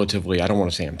 I'm relatively, I don't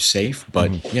want to say I'm safe,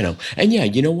 but and yeah,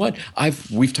 you know what?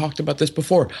 We've talked about this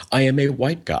before. I am a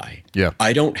white guy. Yeah.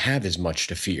 I don't have as much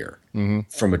to fear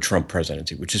from a Trump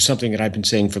presidency, which is something that I've been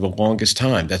saying for the longest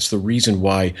time. That's the reason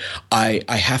why I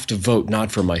have to vote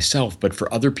not for myself, but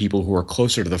for other people who are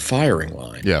closer to the firing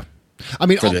line. Yeah. I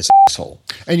mean, for this asshole.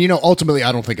 And, ultimately,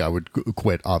 I don't think I would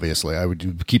quit, obviously. I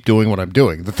would keep doing what I'm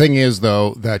doing. The thing is,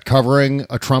 though, that covering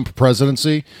a Trump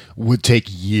presidency would take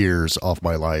years off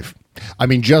my life. I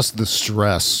mean, just the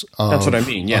stress of, that's what I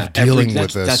mean. Yeah. Of dealing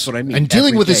with this. That's what I mean. And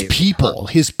dealing with his people,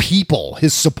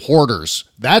 his supporters.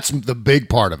 That's the big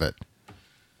part of it.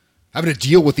 Having to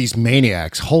deal with these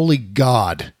maniacs. Holy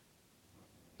God.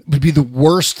 It would be the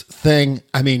worst thing.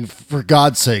 I mean, for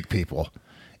God's sake, people.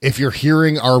 If you're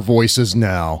hearing our voices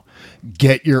now,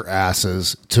 get your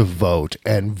asses to vote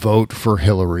and vote for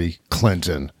Hillary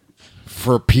Clinton.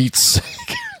 For Pete's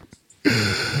sake.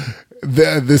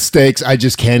 The stakes, I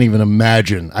just can't even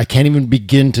imagine. I can't even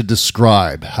begin to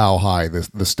describe how high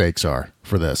the stakes are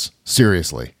for this.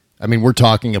 Seriously. I mean, we're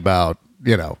talking about,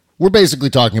 we're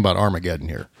basically talking about Armageddon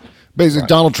here. Basically, right.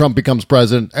 Donald Trump becomes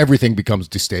president, everything becomes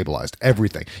destabilized.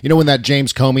 Everything. When that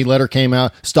James Comey letter came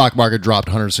out, stock market dropped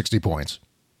 160 points.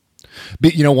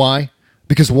 But you know why?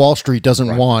 Because Wall Street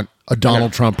doesn't want a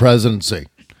Donald Trump presidency.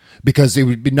 Because it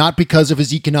would be not because of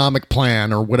his economic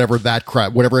plan or whatever that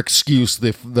crap, whatever excuse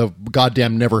the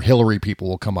goddamn never Hillary people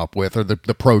will come up with, or the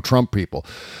pro-Trump people.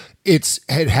 It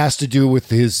has to do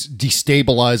with his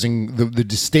destabilizing, the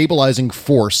destabilizing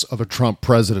force of a Trump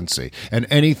presidency. And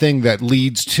anything that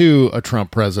leads to a Trump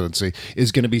presidency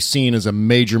is going to be seen as a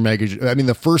major. I mean,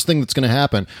 the first thing that's going to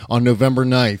happen on November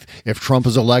 9th, if Trump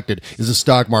is elected, is the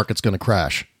stock market's going to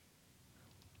crash.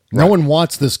 No one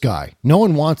wants this guy. No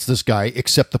one wants this guy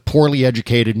except the poorly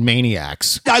educated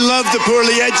maniacs. I love the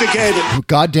poorly educated.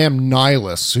 Goddamn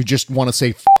nihilists who just want to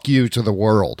say "f*** you" to the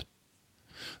world.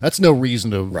 That's no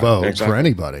reason to vote for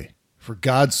anybody. For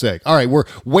God's sake. All right, we're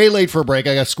way late for a break.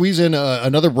 I got to squeeze in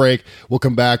another break. We'll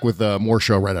come back with more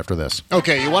show right after this.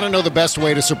 Okay, you want to know the best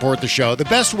way to support the show? The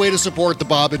best way to support the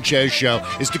Bob and Chez Show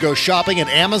is to go shopping at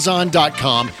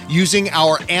Amazon.com using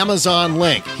our Amazon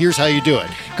link. Here's how you do it.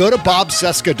 Go to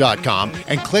BobCesca.com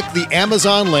and click the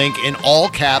Amazon link in all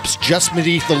caps just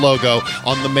beneath the logo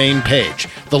on the main page.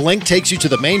 The link takes you to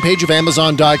the main page of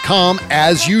Amazon.com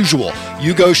as usual.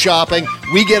 You go shopping,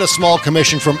 we get a small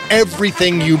commission from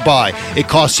everything you buy. It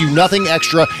costs you nothing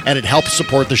extra, and it helps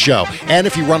support the show. And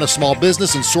if you run a small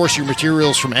business and source your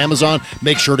materials from Amazon,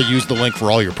 make sure to use the link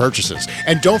for all your purchases.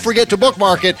 And don't forget to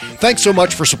bookmark it. Thanks so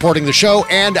much for supporting the show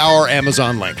and our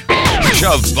Amazon link.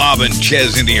 Shove Bob and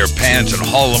Chez into your pants and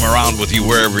haul them around with you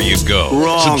wherever you go.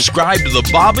 Wrong. Subscribe to the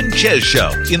Bob and Chez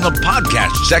Show in the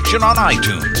podcast section on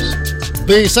iTunes.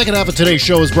 The second half of today's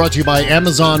show is brought to you by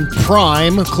Amazon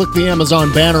Prime. Click the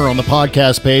Amazon banner on the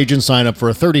podcast page and sign up for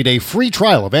a 30-day free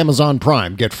trial of Amazon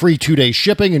Prime. Get free 2-day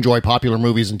shipping, enjoy popular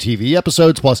movies and TV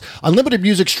episodes, plus unlimited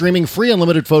music streaming, free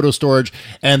unlimited photo storage,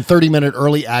 and 30-minute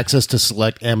early access to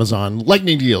select Amazon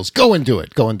Lightning deals. Go and do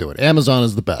it. Go and do it. Amazon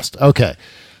is the best. Okay.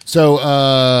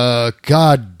 So,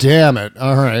 God damn it.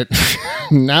 All right.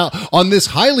 Now, on this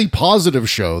highly positive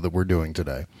show that we're doing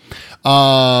today,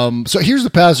 so here's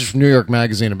the passage from New York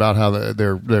Magazine about how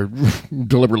they're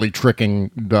deliberately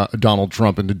tricking Donald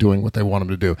Trump into doing what they want him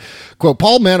to do. Quote,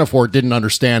 Paul Manafort didn't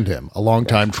understand him. A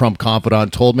longtime Trump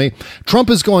confidant told me, Trump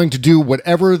is going to do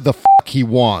whatever the fuck he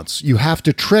wants. You have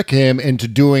to trick him into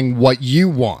doing what you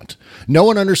want. No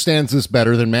one understands this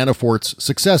better than Manafort's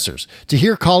successors. To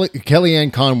hear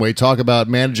Kellyanne Conway talk about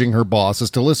managing her boss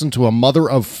is to listen to a mother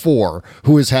of 4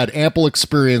 who has had ample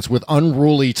experience with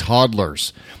unruly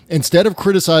toddlers. Instead of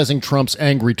criticizing Trump's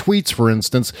angry tweets, for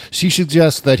instance, she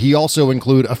suggests that he also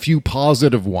include a few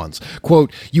positive ones.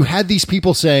 Quote, you had these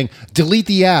people saying, delete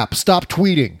the app, stop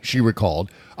tweeting, she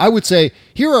recalled. I would say,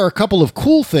 here are a couple of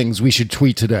cool things we should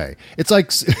tweet today. It's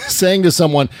like saying to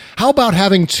someone, how about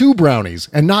having 2 brownies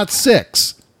and not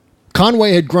 6?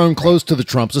 Conway had grown close to the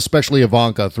Trumps, especially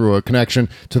Ivanka, through a connection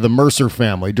to the Mercer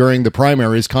family. During the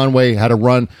primaries, Conway had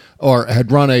run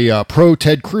a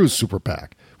pro-Ted Cruz super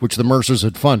PAC, which the Mercers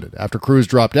had funded. After Cruz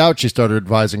dropped out, she started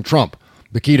advising Trump.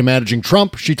 The key to managing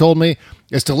Trump, she told me,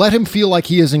 is to let him feel like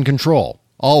he is in control.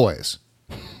 Always.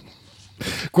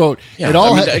 Quote, yeah,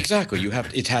 exactly.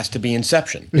 It has to be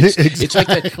Inception. It's like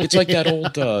that. It's like that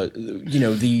old,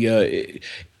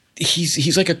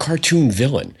 he's like a cartoon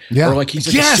villain, or like he's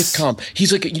like a sitcom.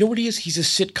 He's like, what he is? He's a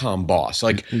sitcom boss.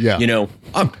 Like,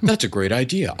 that's a great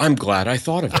idea. I'm glad I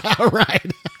thought of it.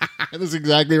 Right. That's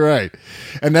exactly right.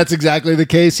 And that's exactly the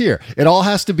case here. It all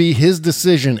has to be his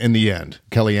decision in the end,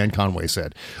 Kellyanne Conway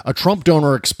said. A Trump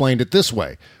donor explained it this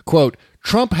way, quote,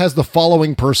 Trump has the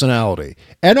following personality,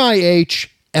 NIH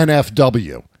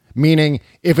NFW, meaning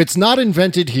if it's not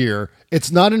invented here,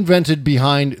 it's not invented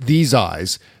behind these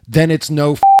eyes, then it's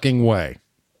no fucking way.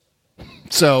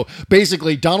 So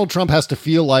basically, Donald Trump has to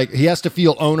feel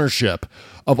ownership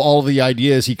of all the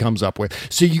ideas he comes up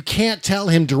with. So you can't tell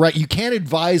him you can't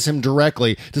advise him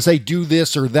directly to say, do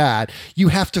this or that. You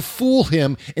have to fool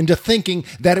him into thinking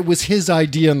that it was his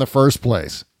idea in the first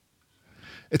place.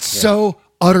 It's so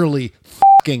utterly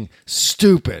fucking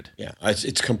stupid. Yeah,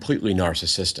 it's completely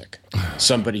narcissistic.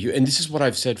 Somebody who, and this is what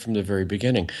I've said from the very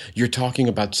beginning, you're talking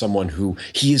about someone who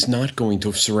he is not going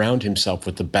to surround himself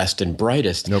with the best and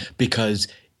brightest, because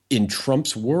in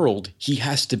Trump's world, he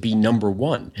has to be number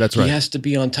one. That's right. He has to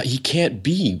be on top. He can't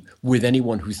be with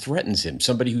anyone who threatens him,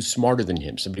 somebody who's smarter than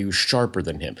him, somebody who's sharper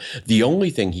than him. The only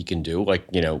thing he can do, like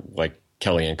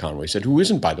Kellyanne Conway said, who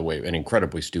isn't, by the way, an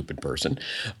incredibly stupid person,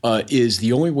 is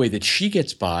the only way that she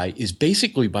gets by is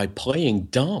basically by playing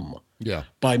dumb. Yeah.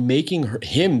 By making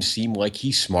him seem like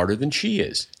he's smarter than she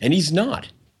is. And he's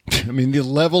not. I mean, the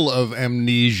level of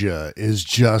amnesia is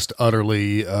just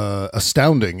utterly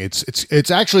astounding.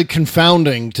 It's actually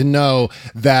confounding to know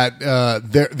that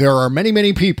there are many,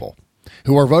 many people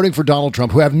who are voting for Donald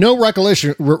Trump who have no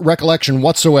recollection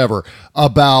whatsoever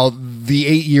about the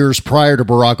 8 years prior to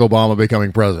Barack Obama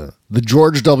becoming president, the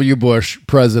George W. Bush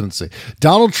presidency.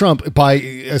 Donald Trump,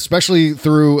 especially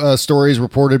through stories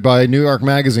reported by New York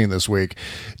Magazine this week,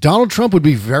 Donald Trump would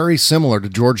be very similar to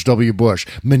George W. Bush,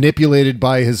 manipulated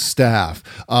by his staff,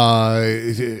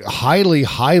 highly,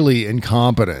 highly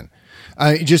incompetent.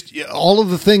 Just all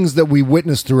of the things that we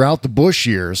witnessed throughout the Bush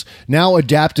years now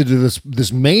adapted to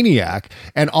this maniac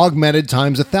and augmented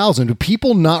times 1,000. Do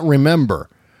people not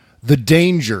remember the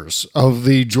dangers of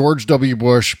the George W.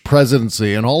 Bush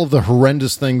presidency and all of the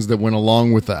horrendous things that went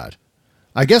along with that?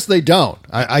 I guess they don't.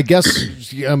 I guess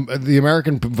the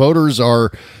American voters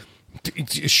are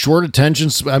short attention.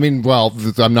 I mean, well,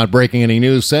 I'm not breaking any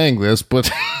news saying this,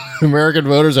 but American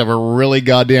voters have a really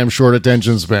goddamn short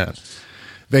attention span.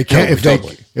 They can't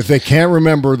if they can't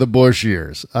remember the Bush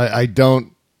years. I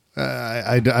don't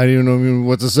even know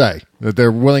what to say. That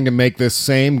they're willing to make this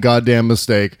same goddamn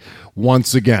mistake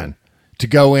once again, to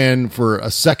go in for a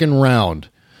second round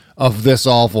of this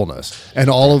awfulness and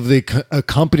all of the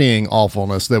accompanying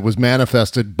awfulness that was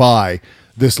manifested by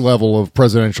this level of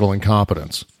presidential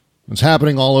incompetence. It's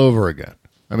happening all over again.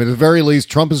 I mean, at the very least,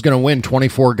 Trump is going to win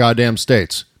 24 goddamn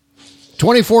states.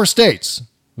 24 states.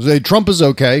 Say Trump is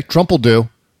okay. Trump will do.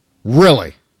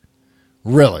 Really?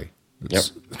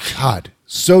 It's, God,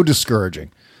 so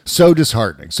discouraging, so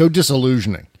disheartening, so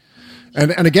disillusioning.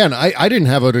 And again, I didn't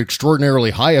have an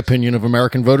extraordinarily high opinion of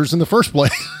American voters in the first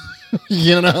place.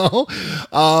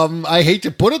 I hate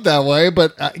to put it that way,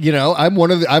 but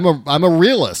I'm a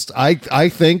realist. I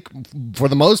think for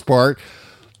the most part,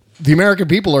 the American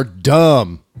people are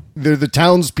dumb. They're the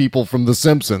townspeople from The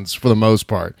Simpsons for the most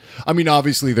part. I mean,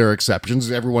 obviously there are exceptions.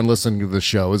 Everyone listening to the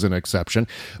show is an exception.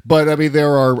 But I mean,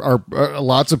 there are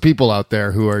lots of people out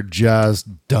there who are just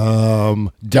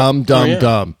dumb.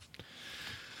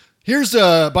 Here's,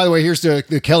 by the way, here's the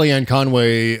Kellyanne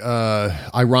Conway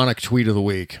ironic tweet of the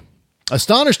week.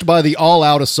 Astonished by the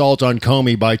all-out assault on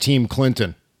Comey by Team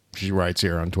Clinton, she writes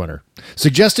here on Twitter.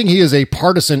 Suggesting he is a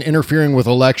partisan interfering with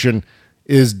election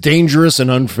is dangerous and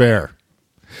unfair.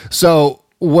 So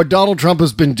what Donald Trump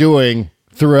has been doing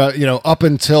throughout, up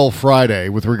until Friday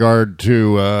with regard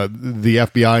to the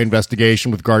FBI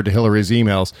investigation with regard to Hillary's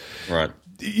emails, right,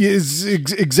 is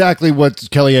exactly what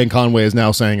Kellyanne Conway is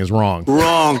now saying is wrong.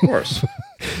 Wrong. Of course.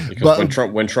 Because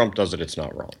when Trump does it, it's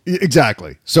not wrong.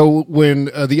 Exactly. So when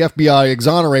the FBI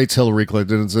exonerates Hillary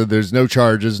Clinton and said there's no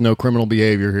charges, no criminal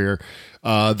behavior here,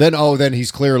 then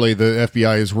he's clearly, the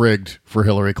FBI is rigged for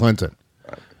Hillary Clinton.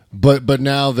 But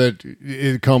now that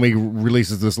Comey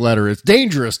releases this letter, it's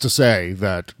dangerous to say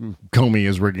Comey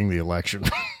is rigging the election.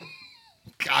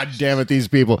 God damn it, these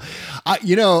people.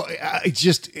 It's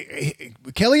just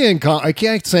Kellyanne. I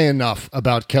can't say enough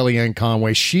about Kellyanne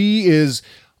Conway. She is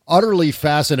utterly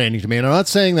fascinating to me, and I'm not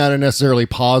saying that in a necessarily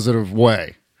positive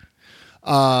way.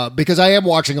 Because I am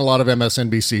watching a lot of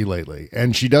MSNBC lately,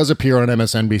 and she does appear on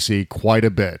MSNBC quite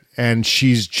a bit, and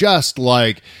she's just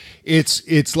like,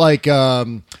 it's like,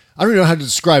 I don't know how to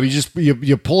describe it.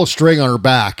 You pull a string on her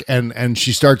back and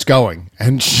she starts going,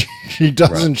 and she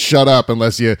doesn't shut up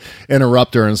unless you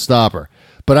interrupt her and stop her.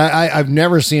 But I've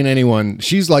never seen anyone.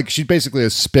 She's basically a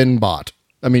Spinbot.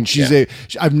 I mean,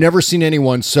 I've never seen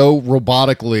anyone so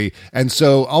robotically and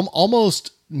so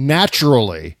almost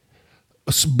naturally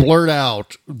blurt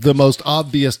out the most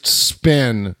obvious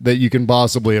spin that you can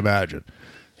possibly imagine.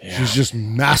 Yeah. She's just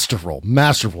masterful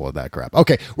at that crap.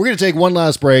 Okay, we're going to take one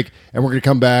last break, and we're going to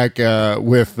come back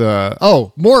with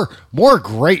more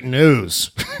great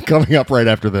news coming up right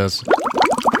after this.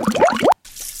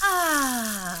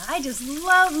 I just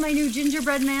love my new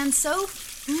gingerbread man soap.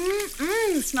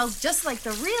 Smells just like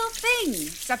the real thing,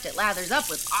 except it lathers up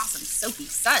with awesome soapy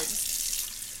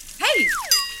suds. Hey,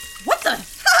 what the?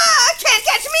 Can't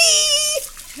catch me!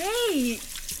 Hey,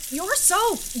 your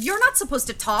soap. You're not supposed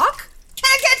to talk.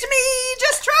 Can't catch me!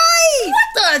 Just try! What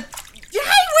the? Hey,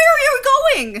 where are you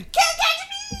going? Can't catch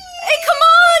me! Hey, come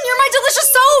on! You're my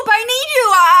delicious soap! I need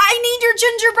you! I need your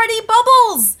gingerbready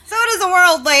bubbles! So does the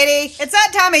world, lady. It's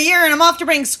that time of year, and I'm off to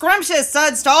bring scrumptious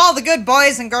suds to all the good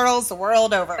boys and girls the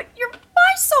world over. But you're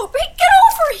my soap! Hey, get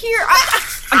over here!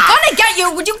 I'm gonna get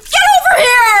you! Would you get over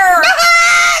here?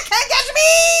 Can't catch me!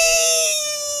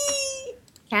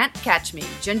 Can't Catch Me,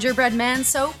 Gingerbread Man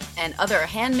Soap, and other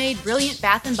handmade brilliant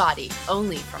bath and body,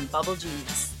 only from Bubble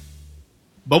Genius.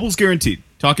 Bubbles guaranteed.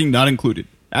 Talking not included.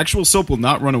 Actual soap will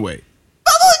not run away.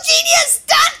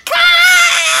 BubbleGenius.com!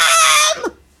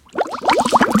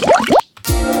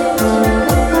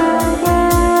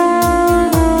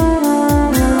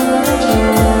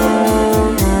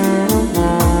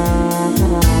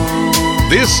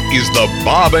 This is the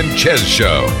Bob and Chez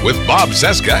Show with Bob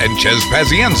Cesca and Chez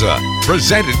Pazienza,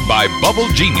 presented by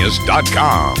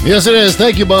BubbleGenius.com. Yes, it is.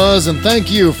 Thank you, Buzz, and thank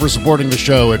you for supporting the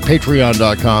show at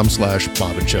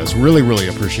Patreon.com/Bob and Chez. Really, really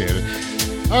appreciate it.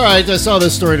 All right, I saw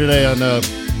this story today on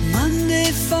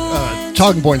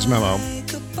Talking Points Memo.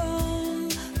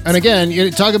 And again, you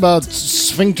talk about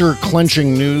sphincter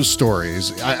clenching news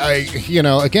stories. I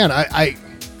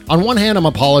on one hand, I'm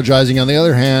apologizing. On the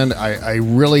other hand, I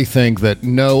really think that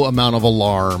no amount of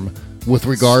alarm with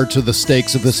regard to the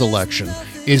stakes of this election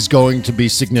is going to be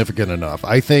significant enough.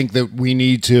 I think that we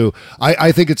need to,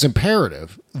 I think it's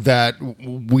imperative that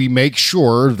we make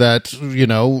sure that,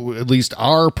 at least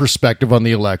our perspective on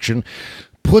the election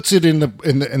puts it in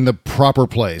the proper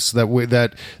place,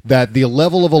 that the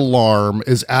level of alarm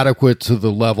is adequate to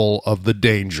the level of the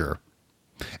danger.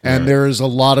 And there is a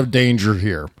lot of danger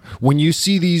here. When you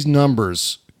see these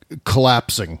numbers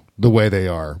collapsing the way they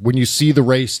are, when you see the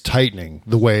race tightening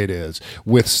the way it is,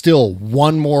 with still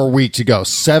one more week to go,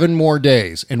 7 more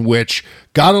days in which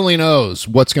God only knows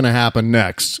what's going to happen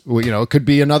next. It could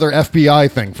be another FBI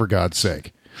thing, for God's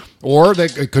sake. Or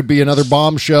it could be another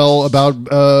bombshell about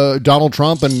Donald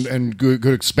Trump and could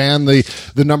expand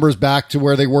the numbers back to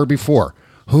where they were before.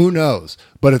 Who knows?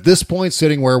 But at this point,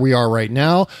 sitting where we are right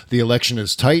now, the election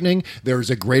is tightening. There is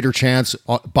a greater chance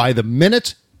by the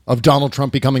minute of Donald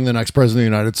Trump becoming the next president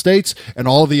of the United States and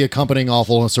all the accompanying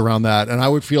awfulness around that. And I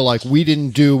would feel like we didn't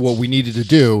do what we needed to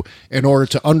do in order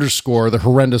to underscore the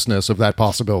horrendousness of that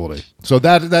possibility. So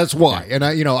that's why. And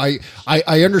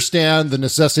I understand the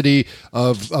necessity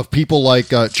of people like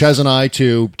Chez and I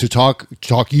to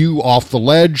talk you off the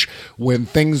ledge when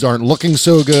things aren't looking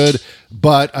so good.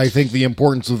 But I think the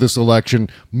importance of this election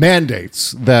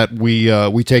mandates that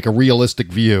we take a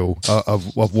realistic view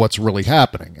of what's really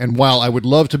happening. And while I would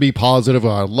love to be positive,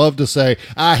 I'd love to say,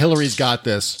 Hillary's got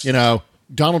this.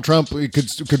 Donald Trump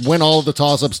could win all of the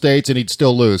toss-up states and he'd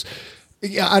still lose.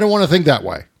 Yeah, I don't want to think that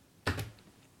way.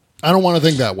 I don't want to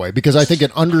think that way because I think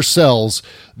it undersells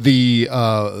the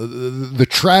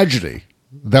tragedy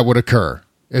that would occur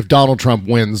if Donald Trump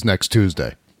wins next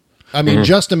Tuesday. I mean,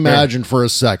 just imagine for a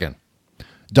second.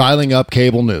 Dialing up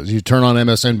cable news. You turn on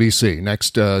MSNBC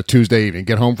next Tuesday evening.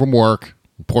 Get home from work,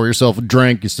 pour yourself a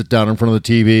drink, you sit down in front of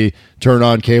the TV, turn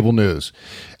on cable news,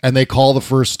 and they call the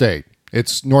first state.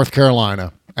 It's North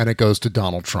Carolina, and it goes to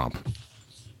Donald Trump.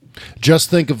 Just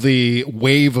think of the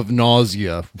wave of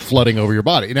nausea flooding over your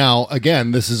body. Now,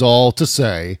 again, this is all to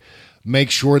say,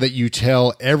 make sure that you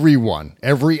tell everyone,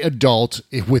 every adult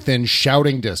within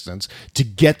shouting distance to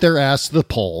get their ass to the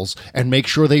polls and make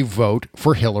sure they vote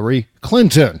for Hillary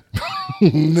Clinton.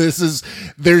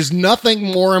 There's nothing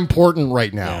more important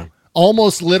right now. Yeah.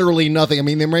 Almost literally nothing. I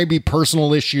mean, there may be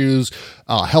personal issues,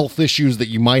 health issues that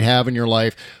you might have in your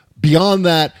life. Beyond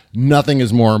that, nothing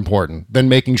is more important than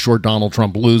making sure Donald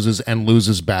Trump loses and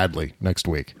loses badly next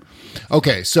week.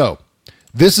 Okay, so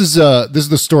This is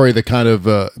the story that kind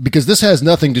of because this has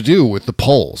nothing to do with the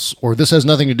polls, or this has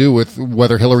nothing to do with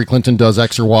whether Hillary Clinton does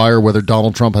X or Y, or whether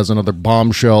Donald Trump has another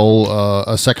bombshell,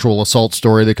 a sexual assault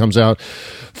story that comes out.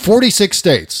 46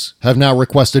 states have now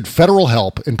requested federal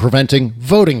help in preventing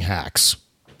voting hacks.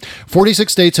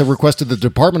 46 states have requested the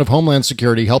Department of Homeland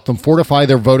Security help them fortify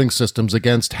their voting systems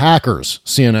against hackers,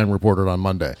 CNN reported on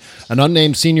Monday. An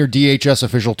unnamed senior DHS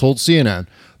official told CNN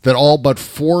that all but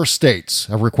 4 states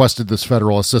have requested this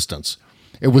federal assistance.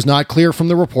 It was not clear from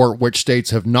the report which states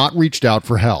have not reached out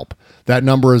for help. That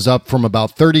number is up from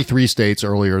about 33 states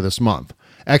earlier this month.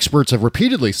 Experts have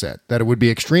repeatedly said that it would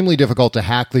be extremely difficult to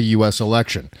hack the U.S.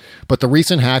 election, but the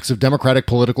recent hacks of Democratic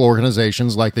political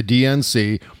organizations like the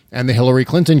DNC and the Hillary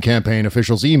Clinton campaign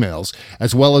officials' emails,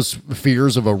 as well as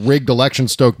fears of a rigged election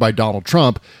stoked by Donald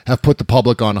Trump, have put the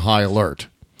public on high alert.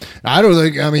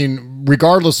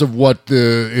 Regardless of what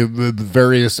the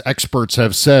various experts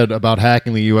have said about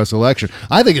hacking the U.S. election,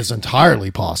 I think it's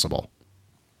entirely possible.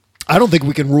 I don't think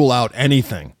we can rule out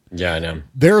anything. Yeah, I know.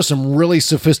 There are some really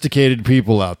sophisticated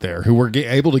people out there who were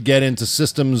able to get into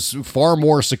systems far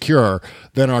more secure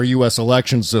than our U.S.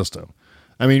 election system.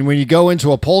 I mean, when you go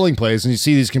into a polling place and you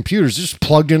see these computers just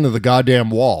plugged into the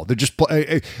goddamn wall, they're just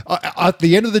at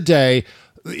the end of the day,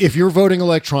 if you're voting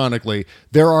electronically,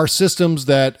 there are systems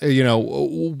that,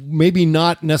 maybe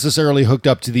not necessarily hooked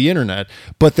up to the internet,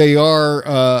 but they are,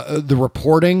 the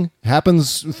reporting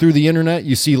happens through the internet.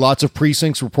 You see lots of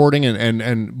precincts reporting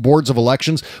and boards of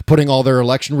elections putting all their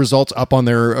election results up on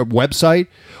their website.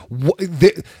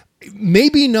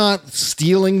 Maybe not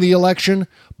stealing the election,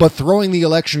 but throwing the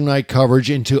election night coverage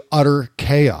into utter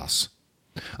chaos.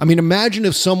 I mean, imagine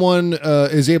if someone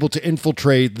is able to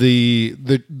infiltrate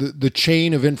the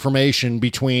chain of information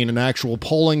between an actual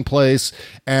polling place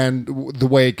and the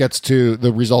way it gets to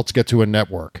the results get to a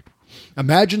network.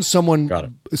 Imagine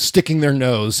someone sticking their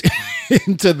nose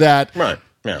into that. Right.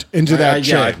 Yeah. Into that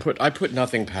chain. Yeah, I put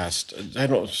nothing past.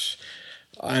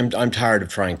 I'm tired of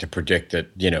trying to predict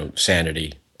that.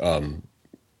 Sanity.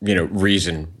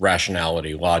 Reason,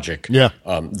 rationality, logic. Yeah.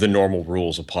 The normal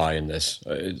rules apply in this.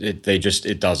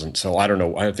 It doesn't. So I don't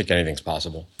know. I don't think anything's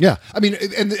possible. Yeah. I mean,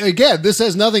 and again, this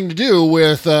has nothing to do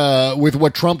with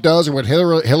what Trump does or what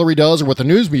Hillary does or what the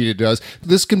news media does.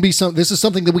 This is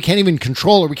something that we can't even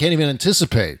control or we can't even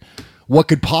anticipate what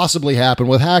could possibly happen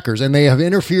with hackers. And they have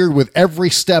interfered with every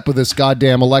step of this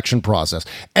goddamn election process.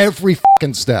 Every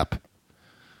fucking step.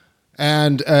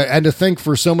 And to think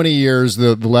for so many years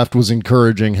the left was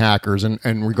encouraging hackers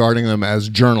and regarding them as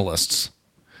journalists.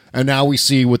 And now we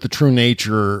see what the true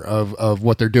nature of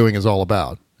what they're doing is all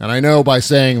about. And I know by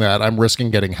saying that I'm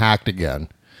risking getting hacked again.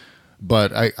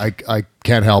 But I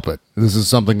can't help it. This is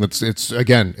something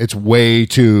it's way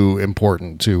too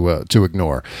important to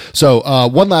ignore. So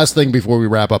one last thing before we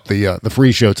wrap up the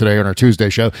free show today on our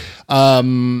Tuesday show.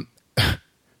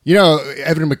 You know,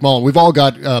 Evan McMullin, we've all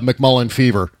got McMullin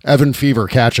fever. Evan fever,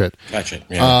 catch it. Catch it,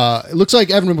 yeah. It looks like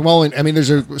Evan McMullin, I mean,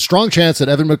 there's a strong chance that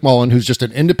Evan McMullin, who's just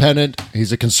an independent,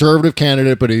 he's a conservative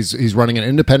candidate, but he's running an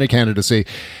independent candidacy,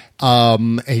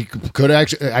 he could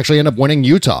actually end up winning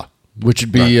Utah, which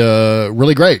would be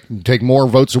really great. Take more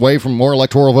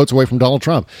electoral votes away from Donald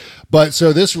Trump. But so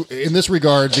in this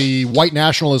regard, the white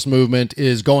nationalist movement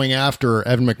is going after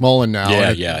Evan McMullin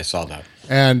now. Yeah, I saw that.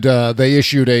 And they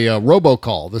issued a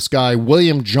robocall. This guy,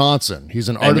 William Johnson, he's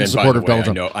an ardent supporter of Donald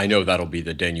Trump. I know that'll be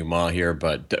the denouement here,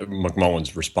 but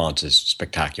McMullen's response is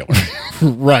spectacular.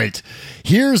 Right.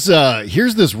 Here's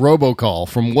this robocall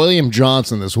from William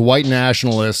Johnson, this white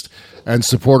nationalist and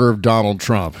supporter of Donald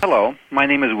Trump. Hello, my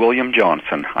name is William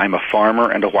Johnson. I'm a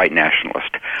farmer and a white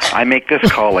nationalist. I make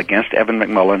this call against Evan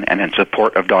McMullin and in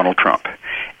support of Donald Trump.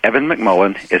 Evan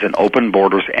McMullin is an open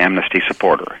borders amnesty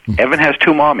supporter. Evan has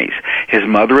 2 mommies. His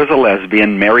mother is a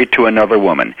lesbian married to another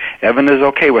woman. Evan is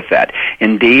okay with that.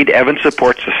 Indeed, Evan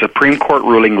supports the Supreme Court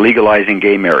ruling legalizing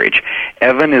gay marriage.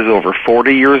 Evan is over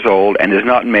 40 years old and is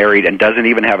not married and doesn't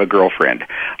even have a girlfriend.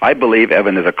 I believe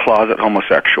Evan is a closet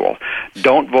homosexual.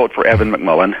 Don't vote for Evan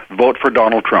McMullin. Vote for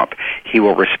Donald Trump. He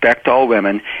will respect all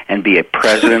women and be a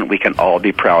president we can all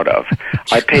be proud of.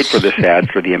 I paid for this ad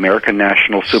for the American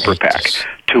National Super PAC.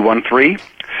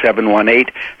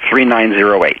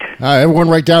 213-718-3908. Everyone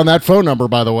write down that phone number,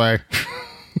 by the way.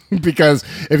 Because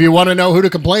if you want to know who to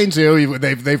complain to,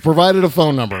 they've provided a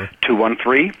phone number.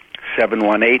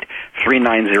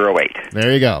 213-718-3908.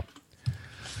 There you go.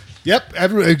 Yep.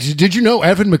 Did you know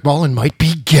Evan McMullin might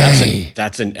be gay?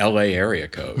 That's an L.A. area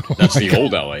code. That's the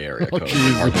old L.A. area code.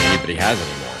 Hardly anybody has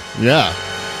anymore. Yeah.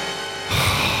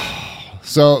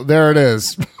 So there it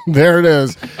is. There it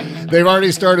is. They've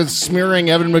already started smearing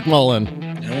Evan McMullin.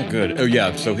 Oh, good. Oh,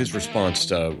 yeah. So his response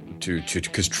to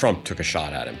because Trump took a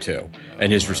shot at him too,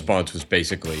 and his response was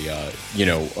basically, I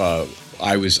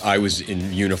was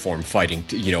in uniform fighting,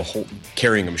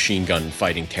 carrying a machine gun and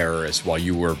fighting terrorists while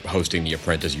you were hosting The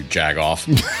Apprentice. You jag off,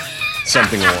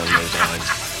 something along those lines.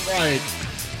 Right.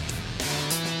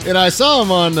 And I saw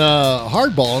him on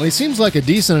Hardball, and he seems like a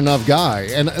decent enough guy.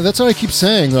 And that's what I keep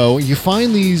saying, though. You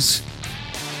find these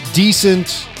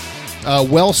decent,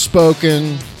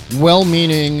 well-spoken,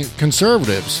 well-meaning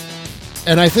conservatives.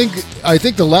 And I think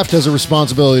the left has a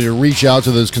responsibility to reach out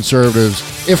to those conservatives,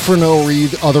 if for no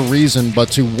other reason,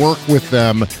 but to work with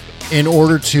them in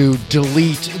order to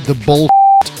delete the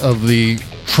bullshit of the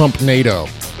Trump NATO.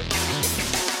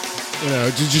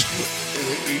 To just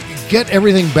get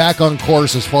everything back on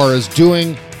course as far as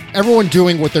everyone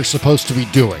doing what they're supposed to be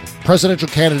doing. Presidential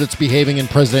candidates behaving in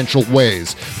presidential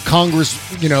ways. Congress,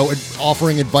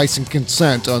 offering advice and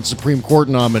consent on Supreme Court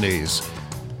nominees,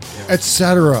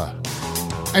 etc.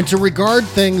 And to regard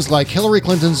things like Hillary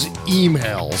Clinton's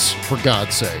emails, for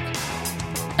God's sake,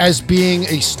 as being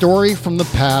a story from the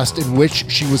past in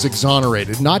which she was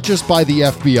exonerated, not just by the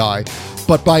FBI,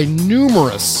 but by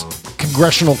numerous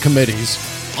congressional committees,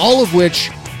 all of which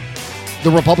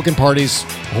the Republican parties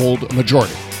hold a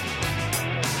majority.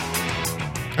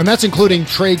 And that's including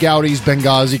Trey Gowdy's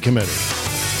Benghazi committee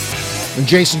and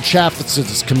Jason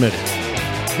Chaffetz's committee.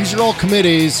 These are all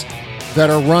committees that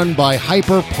are run by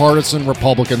hyper-partisan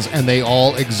Republicans, and they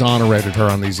all exonerated her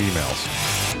on these emails.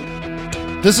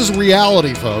 This is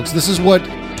reality, folks. This is what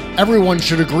everyone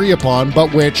should agree upon,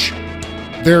 but which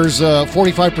there's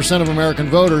 45% of American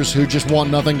voters who just want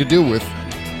nothing to do with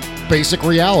basic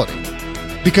reality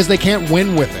because they can't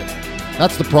win with it.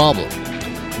 That's the problem.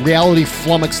 Reality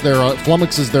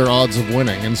flummoxes their odds of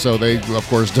winning, and so they, of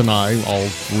course, deny all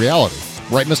reality.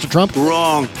 Right, Mr. Trump?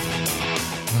 Wrong.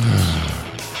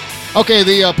 Okay,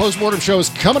 the Postmortem Show is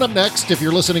coming up next. If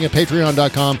you're listening at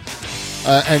patreon.com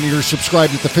and you're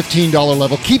subscribed at the $15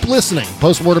 level, keep listening.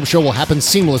 Postmortem Show will happen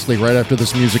seamlessly right after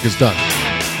this music is done.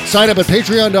 Sign up at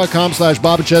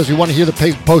patreon.com/Bob and Chez. If you want to hear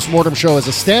the Postmortem Show as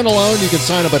a standalone, you can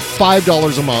sign up at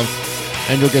 $5 a month,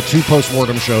 and you'll get 2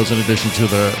 Postmortem shows in addition to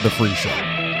the free show.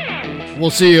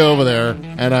 We'll see you over there,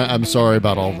 and I'm sorry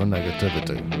about all the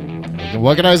negativity.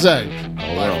 What can I say?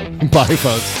 Oh, well. Bye,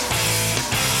 folks.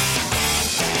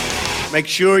 Make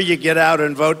sure you get out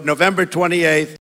and vote November 28th.